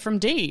got a note from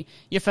D.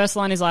 Your first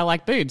line is, I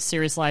like boobs.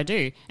 Seriously, I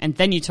do. And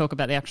then you talk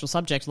about the actual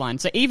subject line.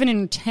 So even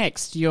in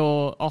text,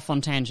 you're off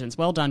on tangents.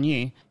 Well done,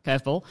 you,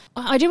 curveball.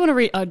 I do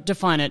want to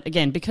define it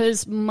again,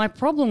 because my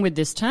problem with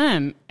this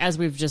term, as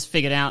we've just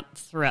figured out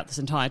throughout this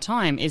entire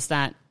time, is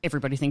that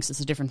everybody thinks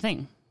it's a different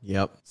thing.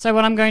 Yep. So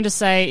what I'm going to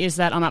say is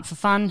that I'm up for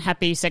fun,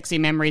 happy, sexy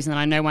memories, and that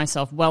I know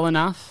myself well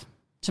enough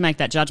to make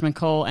that judgment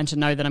call and to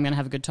know that I'm going to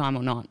have a good time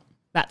or not.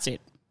 That's it.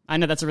 I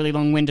know that's a really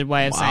long-winded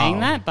way of saying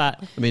that,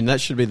 but... I mean, that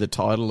should be the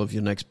title of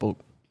your next book.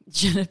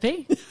 Should it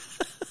be?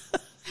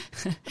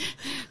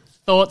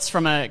 Thoughts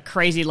from a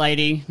Crazy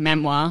Lady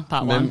memoir,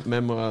 part one.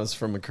 Memoirs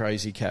from a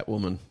Crazy Cat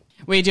Woman.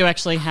 We do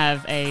actually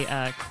have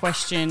a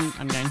question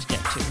I'm going to get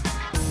to.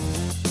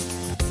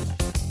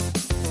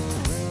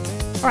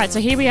 All right, so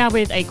here we are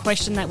with a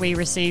question that we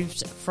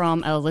received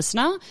from a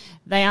listener.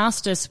 They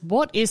asked us,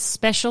 what is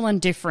special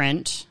and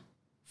different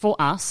for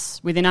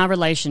us within our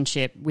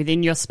relationship,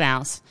 within your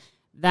spouse,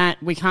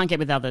 that we can't get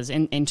with others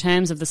in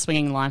terms of the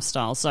swinging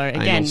lifestyle? So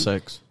again, anal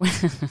sex.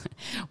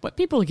 What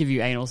people give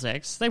you anal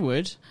sex? They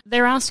would.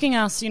 They're asking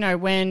us, you know,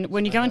 when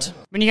you go into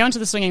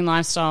the swinging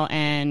lifestyle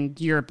and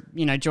you're,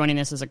 you know, joining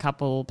this as a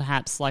couple,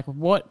 perhaps, like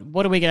what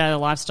do we get out of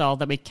the lifestyle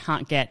that we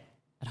can't get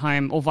at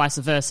home, or vice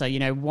versa? You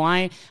know,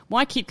 why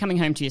keep coming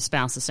home to your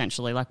spouse,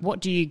 essentially? Like, what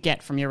do you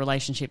get from your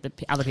relationship that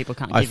other people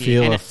can't give you?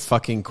 I feel a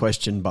fucking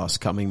question bus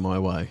coming my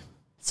way.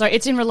 So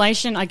it's in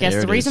relation, I guess,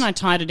 There the it reason is. I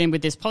tied it in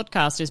with this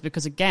podcast is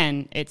because,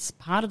 again, it's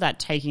part of that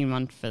taking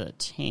one for the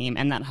team,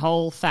 and that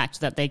whole fact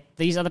that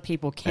these other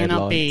people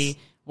cannot be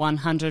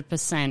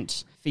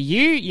 100% for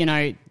you. You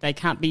know, they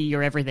can't be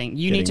your everything.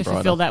 You need to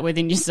fulfill that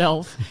within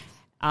yourself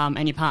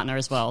and your partner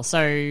as well.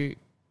 So,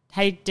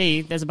 hey,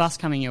 D, there's a bus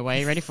coming your way.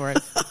 You ready for it?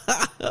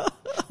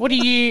 What do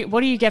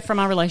you get from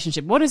our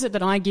relationship? What is it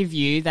that I give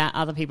you that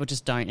other people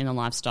just don't in the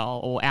lifestyle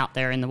or out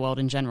there in the world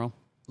in general?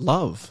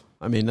 Love.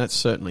 I mean, that's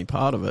certainly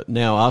part of it.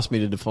 Now, ask me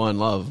to define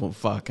love. Well,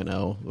 fucking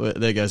hell.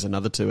 There goes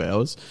another 2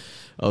 hours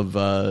of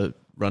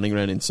running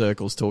around in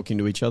circles talking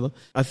to each other.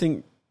 I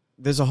think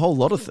there's a whole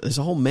there's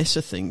a whole mess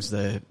of things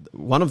there.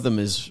 One of them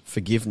is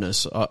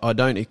forgiveness. I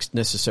don't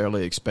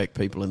necessarily expect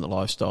people in the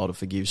lifestyle to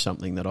forgive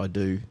something that I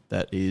do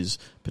that is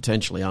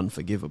potentially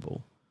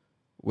unforgivable.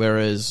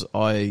 Whereas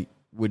I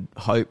would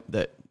hope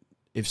that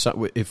if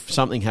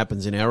something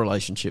happens in our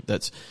relationship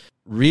that's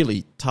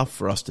really tough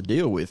for us to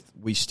deal with,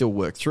 we still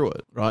work through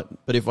it, right?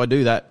 But if I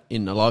do that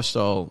in a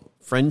lifestyle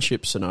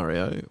friendship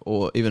scenario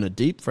or even a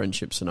deep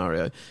friendship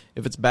scenario,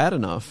 if it's bad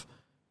enough,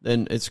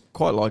 then it's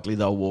quite likely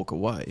they'll walk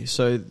away.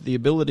 So the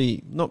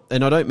ability,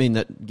 and I don't mean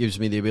that gives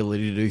me the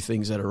ability to do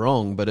things that are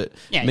wrong, but it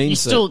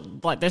means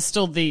there's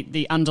still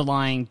the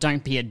underlying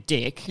don't be a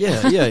dick.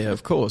 Yeah,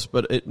 of course.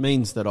 But it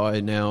means that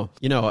I now,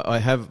 I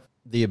have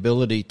the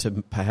ability to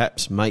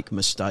perhaps make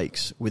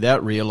mistakes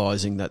without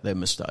realising that they're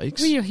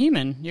mistakes. Well, you're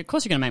human. Of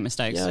course you're going to make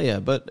mistakes. Yeah,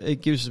 but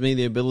it gives me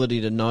the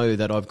ability to know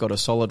that I've got a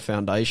solid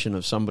foundation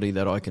of somebody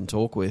that I can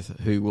talk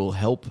with who will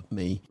help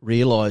me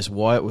realise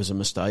why it was a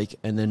mistake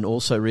and then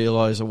also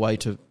realise a way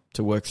to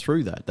work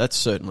through that. That's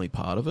certainly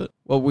part of it.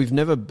 Well, we've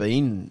never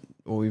gotten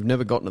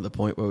to the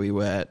point where we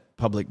were at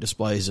public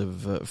displays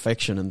of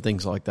affection and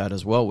things like that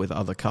as well with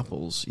other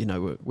couples.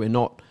 We're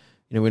not...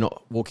 we're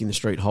not walking the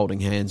street holding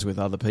hands with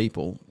other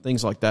people,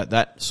 things like that.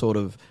 That sort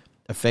of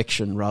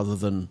affection rather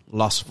than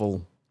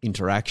lustful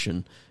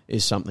interaction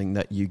is something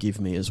that you give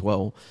me as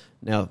well.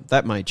 Now,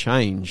 that may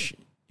change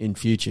in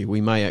future.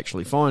 We may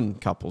actually find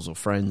couples or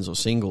friends or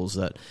singles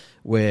that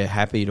we're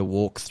happy to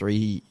walk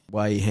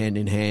three-way hand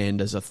in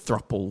hand as a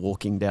throuple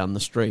walking down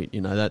the street.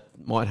 That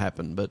might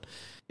happen, but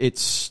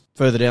it's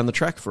further down the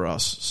track for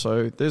us.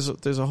 So there's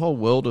a whole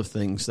world of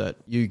things that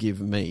you give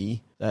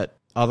me that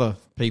other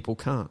people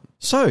can't.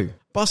 So,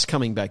 bus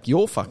coming back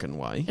your fucking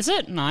way. Is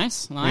it?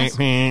 Nice.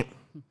 Chugga.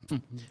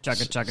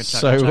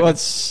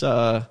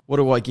 So what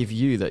do I give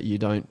you that you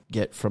don't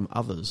get from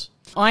others?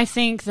 I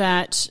think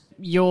that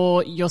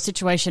your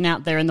situation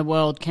out there in the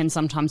world can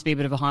sometimes be a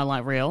bit of a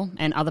highlight reel,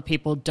 and other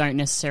people don't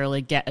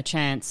necessarily get a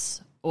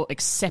chance or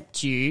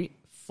accept you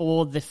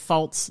for the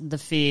faults, the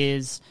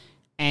fears,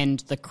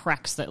 and the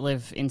cracks that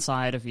live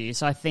inside of you.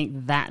 So I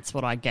think that's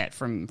what I get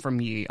from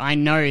you. I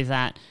know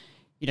that...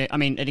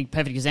 a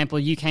perfect example,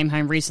 you came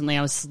home recently,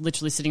 I was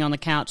literally sitting on the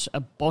couch, a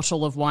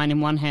bottle of wine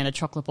in one hand, a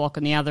chocolate block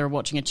in the other,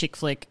 watching a chick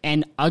flick,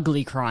 and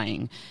ugly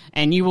crying.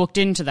 And you walked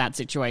into that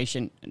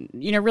situation.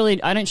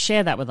 Really, I don't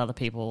share that with other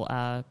people.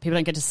 People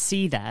don't get to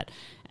see that.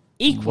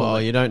 Equally,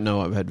 well, you don't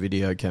know I've had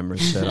video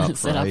cameras set up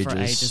for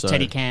ages. So,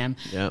 Teddy cam.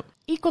 Yeah.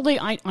 Equally,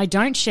 I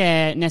don't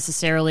share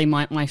necessarily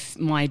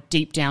my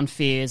deep down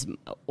fears,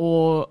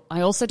 or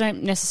I also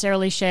don't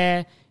necessarily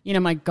share...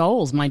 my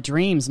goals, my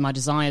dreams, my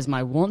desires,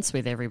 my wants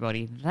with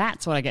everybody.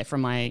 That's what I get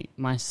from my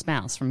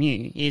spouse, from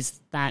you, is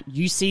that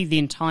you see the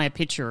entire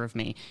picture of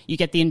me. You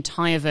get the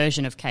entire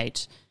version of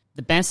Kate.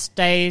 The best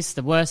days,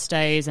 the worst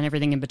days, and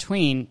everything in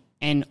between,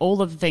 and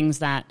all of the things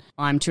that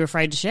I'm too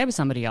afraid to share with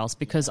somebody else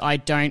because I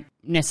don't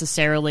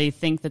necessarily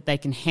think that they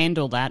can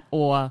handle that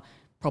or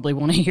probably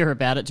want to hear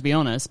about it, to be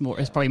honest.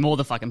 It's probably more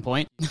the fucking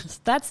point.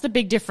 That's the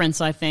big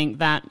difference, I think,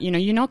 that,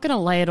 you're not going to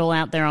lay it all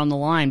out there on the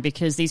line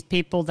because these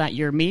people that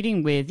you're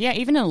meeting with,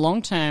 even in a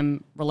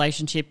long-term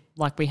relationship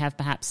like we have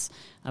perhaps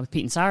with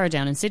Pete and Sarah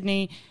down in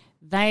Sydney,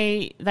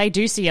 they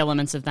do see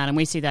elements of that, and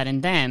we see that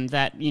in them,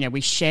 that,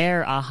 we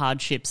share our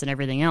hardships and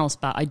everything else,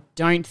 but I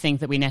don't think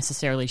that we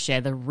necessarily share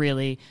the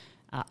really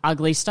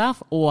ugly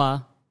stuff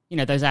or,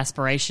 those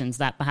aspirations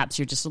that perhaps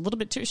you're just a little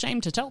bit too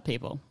ashamed to tell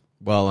people.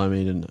 Well,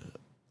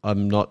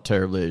 I'm not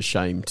terribly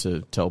ashamed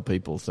to tell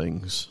people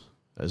things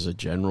as a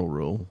general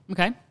rule.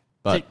 Okay.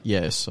 But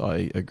yes,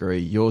 I agree.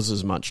 Yours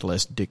is much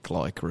less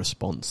dick-like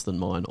response than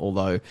mine,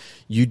 although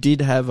you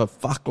did have a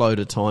fuckload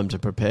of time to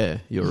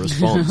prepare your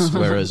response,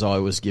 whereas I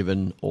was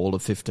given all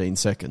of 15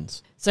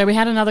 seconds. So we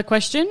had another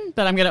question,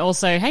 but I'm going to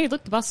also, hey,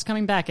 look, the bus is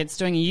coming back. It's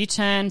doing a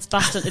U-turn. It's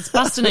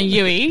busting a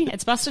Yui.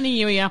 It's busting a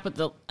Yui up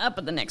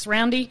at the next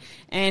roundy,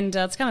 and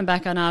it's coming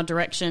back on our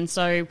direction.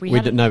 So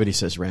nobody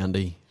says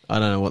roundy. I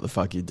don't know what the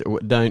fuck you do.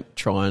 Don't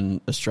try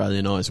and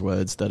Australianise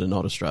words that are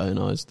not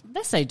Australianised.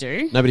 Yes, they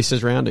do. Nobody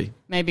says roundy.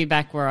 Maybe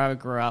back where I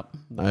grew up.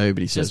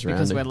 Nobody says roundy.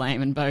 Just because we're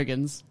lame and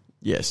bogans.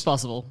 Yes. It's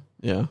possible.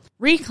 Yeah.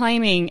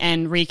 Reclaiming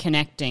and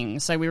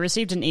reconnecting. So we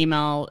received an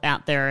email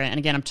out there, and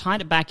again, I'm tying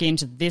it back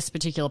into this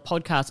particular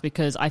podcast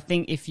because I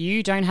think if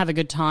you don't have a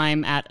good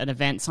time at an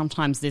event,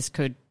 sometimes this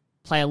could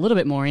play a little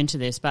bit more into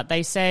this. But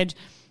they said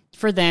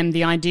for them,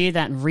 the idea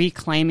that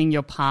reclaiming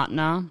your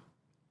partner...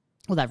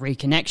 or that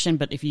reconnection,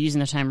 but if you're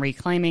using the term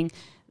reclaiming,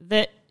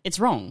 that it's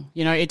wrong.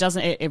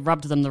 It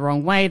rubbed them the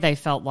wrong way. They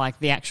felt like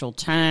the actual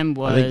term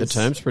was... I think the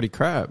term's pretty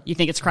crap. You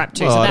think it's crap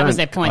too? Well, so that was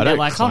their point. They're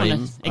like, hold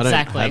on. Exactly. I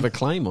don't have a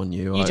claim on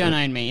you. You don't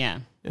own me, yeah.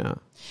 Yeah.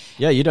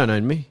 Yeah, you don't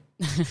own me.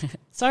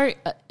 So,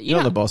 you're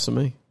not the boss of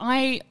me.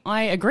 I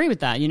agree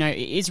with that.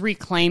 Is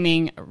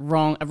reclaiming a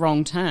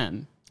wrong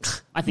term?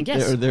 I think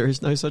yes. There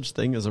is no such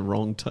thing as a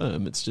wrong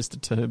term. It's just a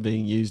term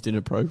being used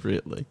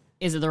inappropriately.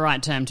 Is it the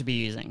right term to be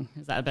using?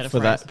 Is that a better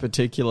phrase?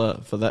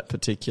 For that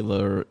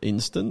particular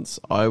instance,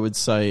 I would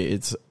say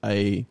it's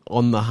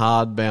on the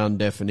hardbound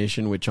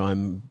definition, which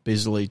I'm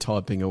busily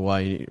typing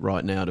away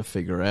right now to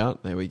figure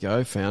out. There we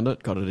go. Found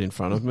it. Got it in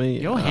front of me.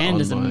 Your hand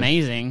is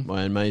amazing.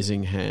 My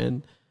amazing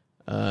hand.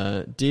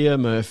 Dear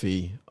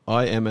Murphy,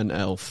 I am an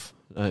elf.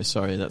 No,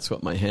 sorry, that's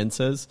what my hand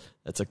says.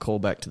 That's a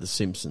callback to The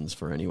Simpsons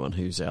for anyone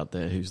who's out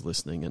there who's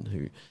listening and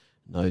who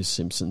knows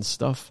Simpsons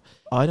stuff.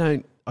 I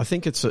don't I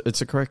think it's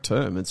a correct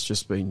term. It's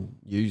just been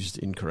used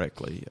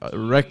incorrectly.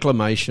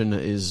 Reclamation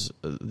is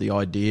the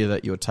idea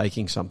that you're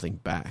taking something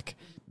back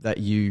that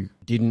you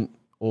didn't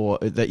or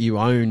that you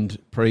owned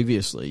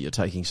previously. You're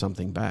taking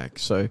something back.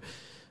 So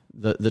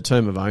the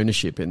term of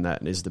ownership in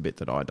that is the bit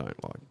that I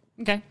don't like.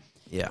 Okay.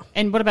 Yeah.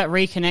 And what about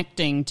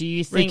reconnecting? Do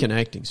you think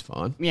Reconnecting's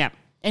fine? Yeah.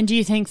 And do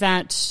you think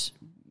that?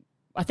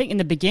 I think in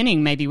the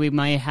beginning maybe we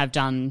may have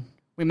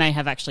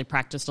actually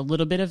practiced a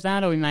little bit of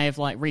that, or we may have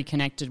like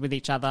reconnected with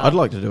each other. I'd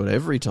like to do it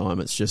every time.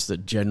 It's just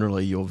that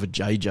generally your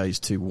vajayjay's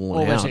too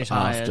worn out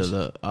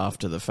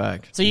after the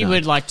fact. So you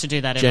would like to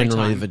do that every time?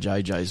 Generally the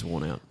vajayjay's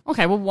worn out.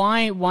 Okay, well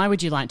why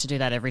would you like to do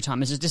that every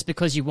time? Is it just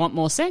because you want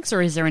more sex,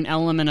 or is there an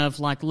element of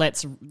like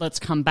let's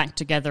come back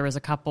together as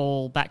a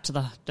couple, back to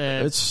the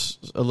It's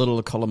a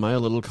little column A, a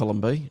little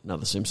column B,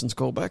 another Simpsons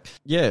callback.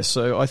 Yeah,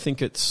 so I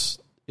think it's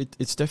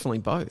definitely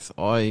both.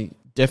 I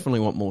definitely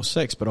want more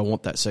sex, but I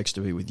want that sex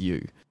to be with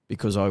you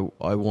because I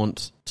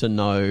want to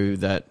know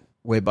that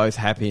we're both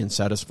happy and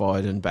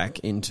satisfied and back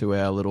into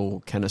our little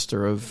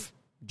canister of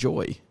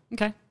joy.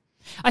 Okay.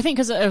 I think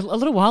because a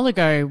little while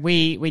ago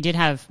we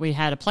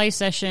had a play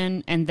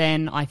session, and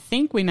then I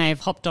think we may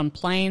have hopped on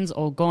planes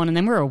or gone, and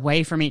then we were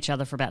away from each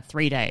other for about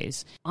 3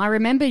 days. I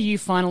remember you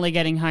finally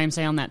getting home,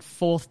 say on that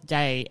 4th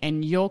day,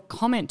 and your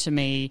comment to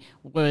me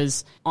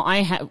was,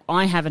 "I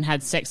haven't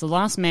had sex. The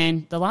last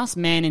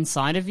man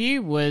inside of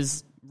you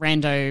was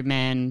rando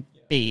man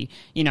B.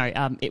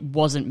 It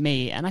wasn't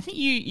me." And I think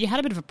you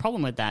had a bit of a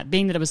problem with that,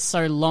 being that it was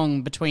so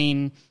long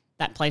between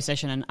that play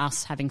session and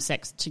us having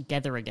sex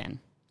together again.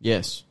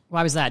 Yes.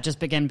 Why was that?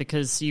 Just again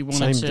because you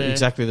wanted to...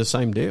 Exactly the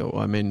same deal.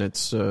 I mean,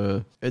 it's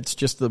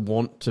just the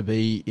want to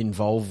be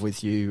involved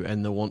with you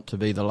and the want to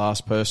be the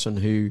last person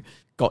who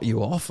got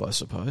you off, I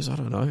suppose. I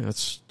don't know.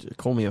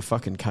 Call me a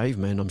fucking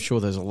caveman. I'm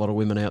sure there's a lot of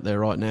women out there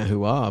right now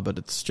who are, but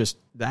it's just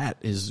that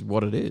is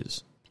what it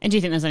is. And do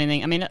you think there's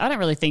anything? I mean, I don't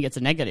really think it's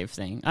a negative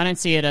thing. I don't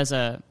see it as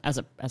a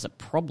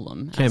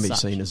problem. It can be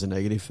seen as a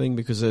negative thing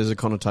because there's a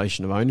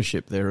connotation of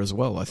ownership there as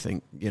well. I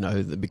think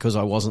because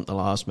I wasn't the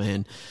last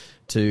man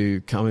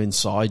to come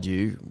inside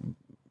you,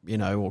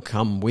 or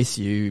come with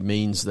you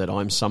means that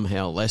I'm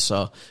somehow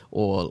lesser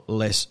or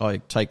less. I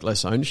take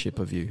less ownership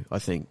of you. I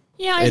think.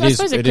 Yeah, I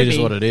suppose it is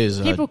what it is.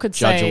 People could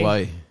judge say,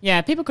 away.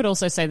 Yeah, people could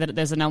also say that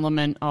there's an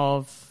element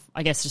of,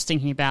 I guess, just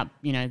thinking about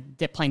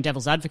playing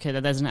devil's advocate,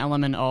 that there's an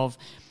element of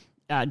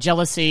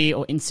jealousy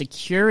or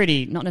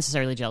insecurity, not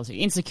necessarily jealousy,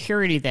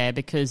 insecurity there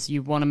because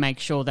you want to make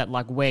sure that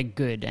like we're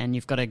good and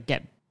you've got to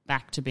get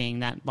back to being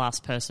that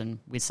last person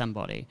with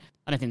somebody.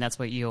 I don't think that's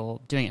what you're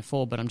doing it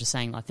for, but I'm just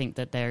saying I think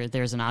that there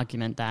is an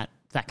argument that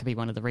could be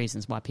one of the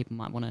reasons why people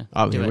might want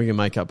to do it. We can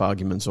make up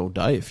arguments all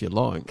day if you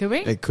like. Could we?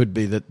 It could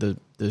be that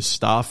the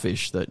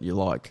starfish that you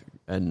like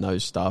and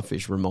those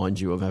starfish remind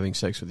you of having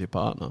sex with your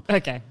partner.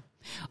 Okay.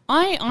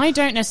 I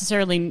don't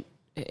necessarily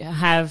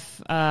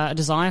have a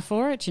desire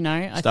for it,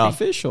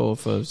 Starfish or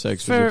for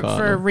sex with your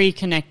partner? For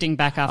reconnecting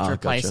back after a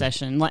play gotcha.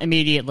 session. Like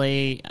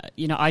immediately,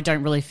 I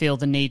don't really feel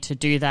the need to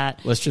do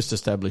that. Let's just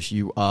establish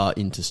you are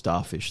into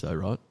starfish though,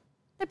 right?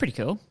 They're pretty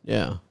cool.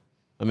 Yeah.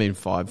 I mean,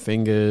 5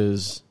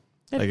 fingers.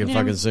 They can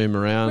fucking zoom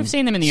around. We've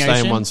seen them in the ocean.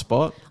 Stay in one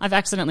spot. I've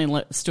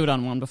accidentally stood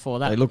on one before.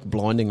 They look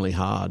blindingly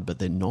hard, but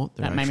they're not.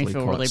 They're that made me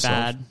feel really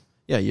bad.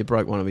 Yeah, you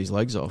broke one of his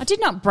legs off. I did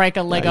not break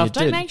a leg off.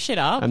 Don't make shit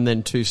up. And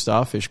then 2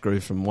 starfish grew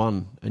from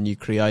one, and you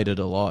created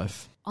a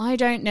life. I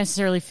don't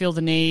necessarily feel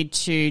the need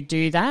to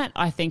do that.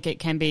 I think it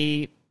can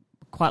be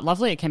quite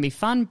lovely. It can be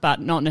fun, but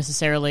not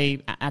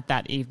necessarily at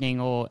that evening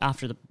or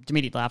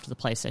immediately after the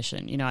play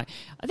session. I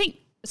think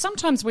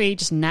sometimes we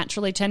just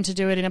naturally tend to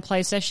do it in a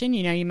play session.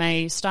 You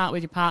may start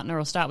with your partner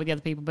or start with the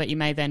other people, but you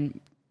may then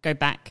go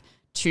back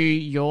to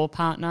your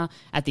partner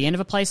at the end of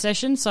a play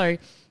session. So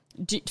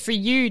for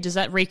you, does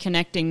that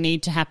reconnecting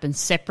need to happen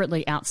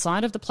separately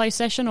outside of the play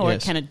session, or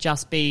Yes. can it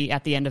just be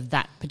at the end of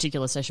that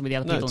particular session with the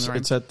other people in the room?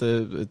 It's at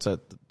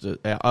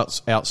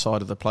the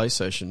outside of the play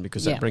session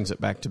because that brings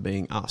it back to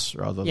being us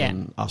rather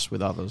than us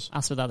with others.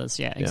 Us with others,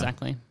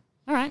 exactly.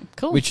 All right,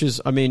 cool. Which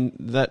is, I mean,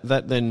 that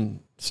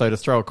then. So to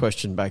throw a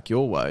question back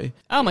your way.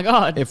 Oh my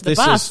God! If the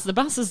bus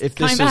is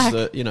coming back.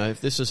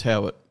 If this is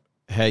how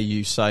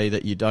you say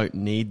that you don't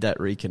need that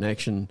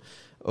reconnection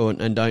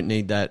and don't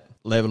need that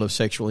level of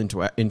sexual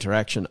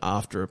interaction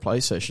after a play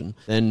session,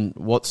 then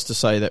what's to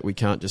say that we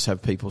can't just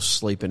have people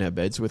sleep in our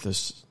beds with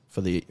us for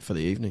the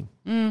evening?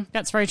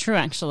 That's very true,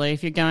 actually.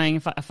 If you're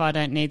going, if I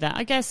don't need that,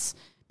 I guess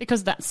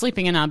because that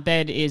sleeping in our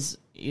bed is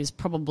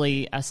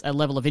probably a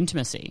level of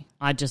intimacy.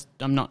 I'm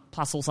not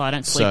puzzled, so I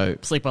don't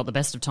sleep well at the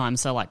best of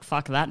times. So like,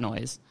 fuck that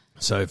noise.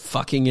 So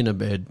fucking in a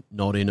bed,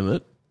 not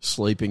intimate.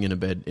 Sleeping in a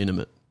bed,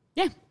 intimate.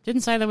 Yeah,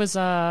 didn't say there was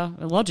a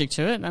logic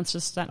to it.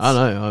 That's. I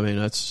know. I mean,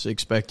 that's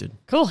expected.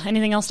 Cool.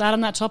 Anything else to add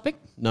on that topic?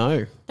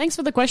 No. Thanks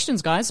for the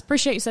questions, guys.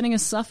 Appreciate you sending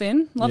us stuff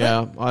in. Love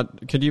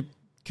it.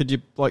 Could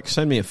you like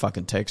send me a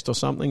fucking text or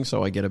something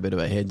so I get a bit of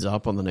a heads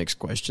up on the next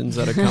questions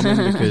that are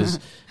coming because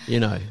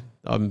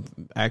I've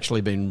actually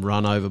been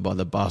run over by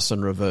the bus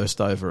and reversed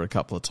over a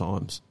couple of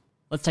times.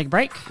 Let's take a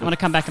break. I want to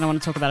come back and I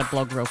want to talk about a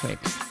blog real quick.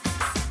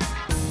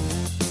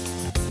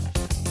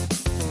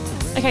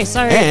 Okay,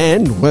 so...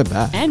 And we're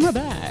back. And we're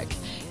back.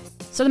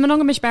 So the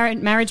Monogamish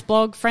Marriage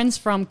blog, friends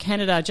from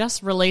Canada,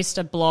 just released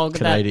a blog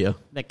Canada.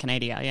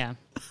 Yeah.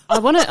 I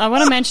want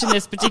to mention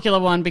this particular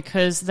one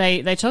because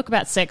they talk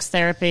about sex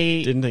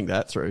therapy. Didn't think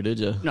that through, did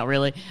you? Not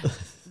really.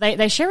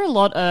 They share a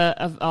lot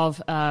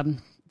of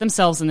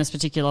themselves in this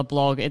particular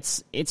blog.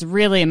 It's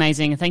really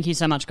amazing. Thank you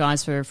so much,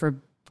 guys, for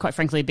quite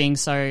frankly being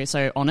so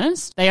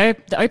honest. The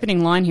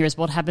opening line here is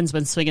what happens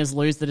when swingers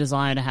lose the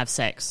desire to have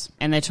sex,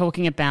 and they're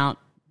talking about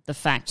the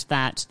fact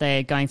that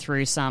they're going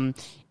through some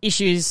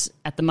issues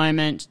at the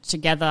moment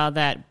together,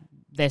 that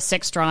their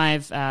sex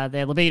drive,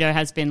 their libido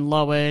has been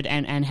lowered,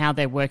 and how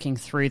they're working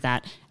through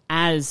that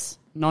as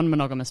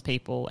non-monogamous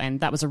people. And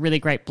that was a really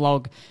great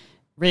blog.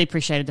 Really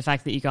appreciated the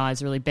fact that you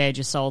guys really bared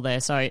your soul there.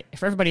 So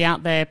for everybody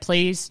out there,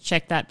 please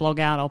check that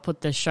blog out. I'll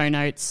put the show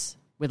notes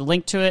with a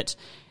link to it,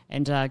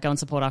 and go and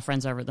support our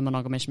friends over at the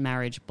Monogamish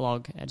Marriage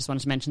blog. I just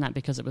wanted to mention that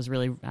because it was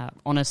really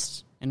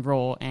honest and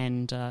raw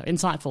and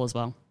insightful as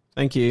well.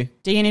 Thank you.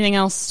 Do you anything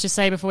else to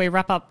say before we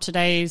wrap up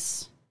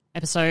today's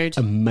episode?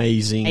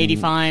 Amazing.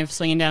 85,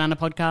 Swinging Down Under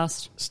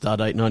podcast.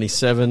 Stardate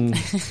 97.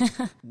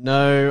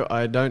 No,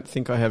 I don't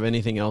think I have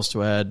anything else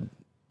to add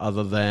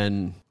other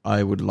than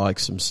I would like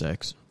some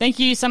sex. Thank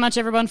you so much,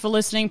 everyone, for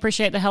listening.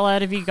 Appreciate the hell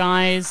out of you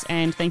guys,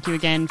 and thank you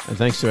again. And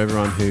thanks to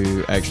everyone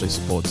who actually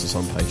supports us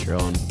on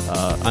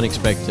Patreon.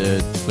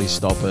 Unexpected, please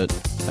stop it.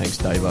 Thanks,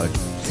 Davo.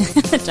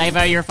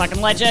 Davo, you're a fucking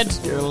legend.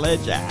 You're a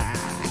legend.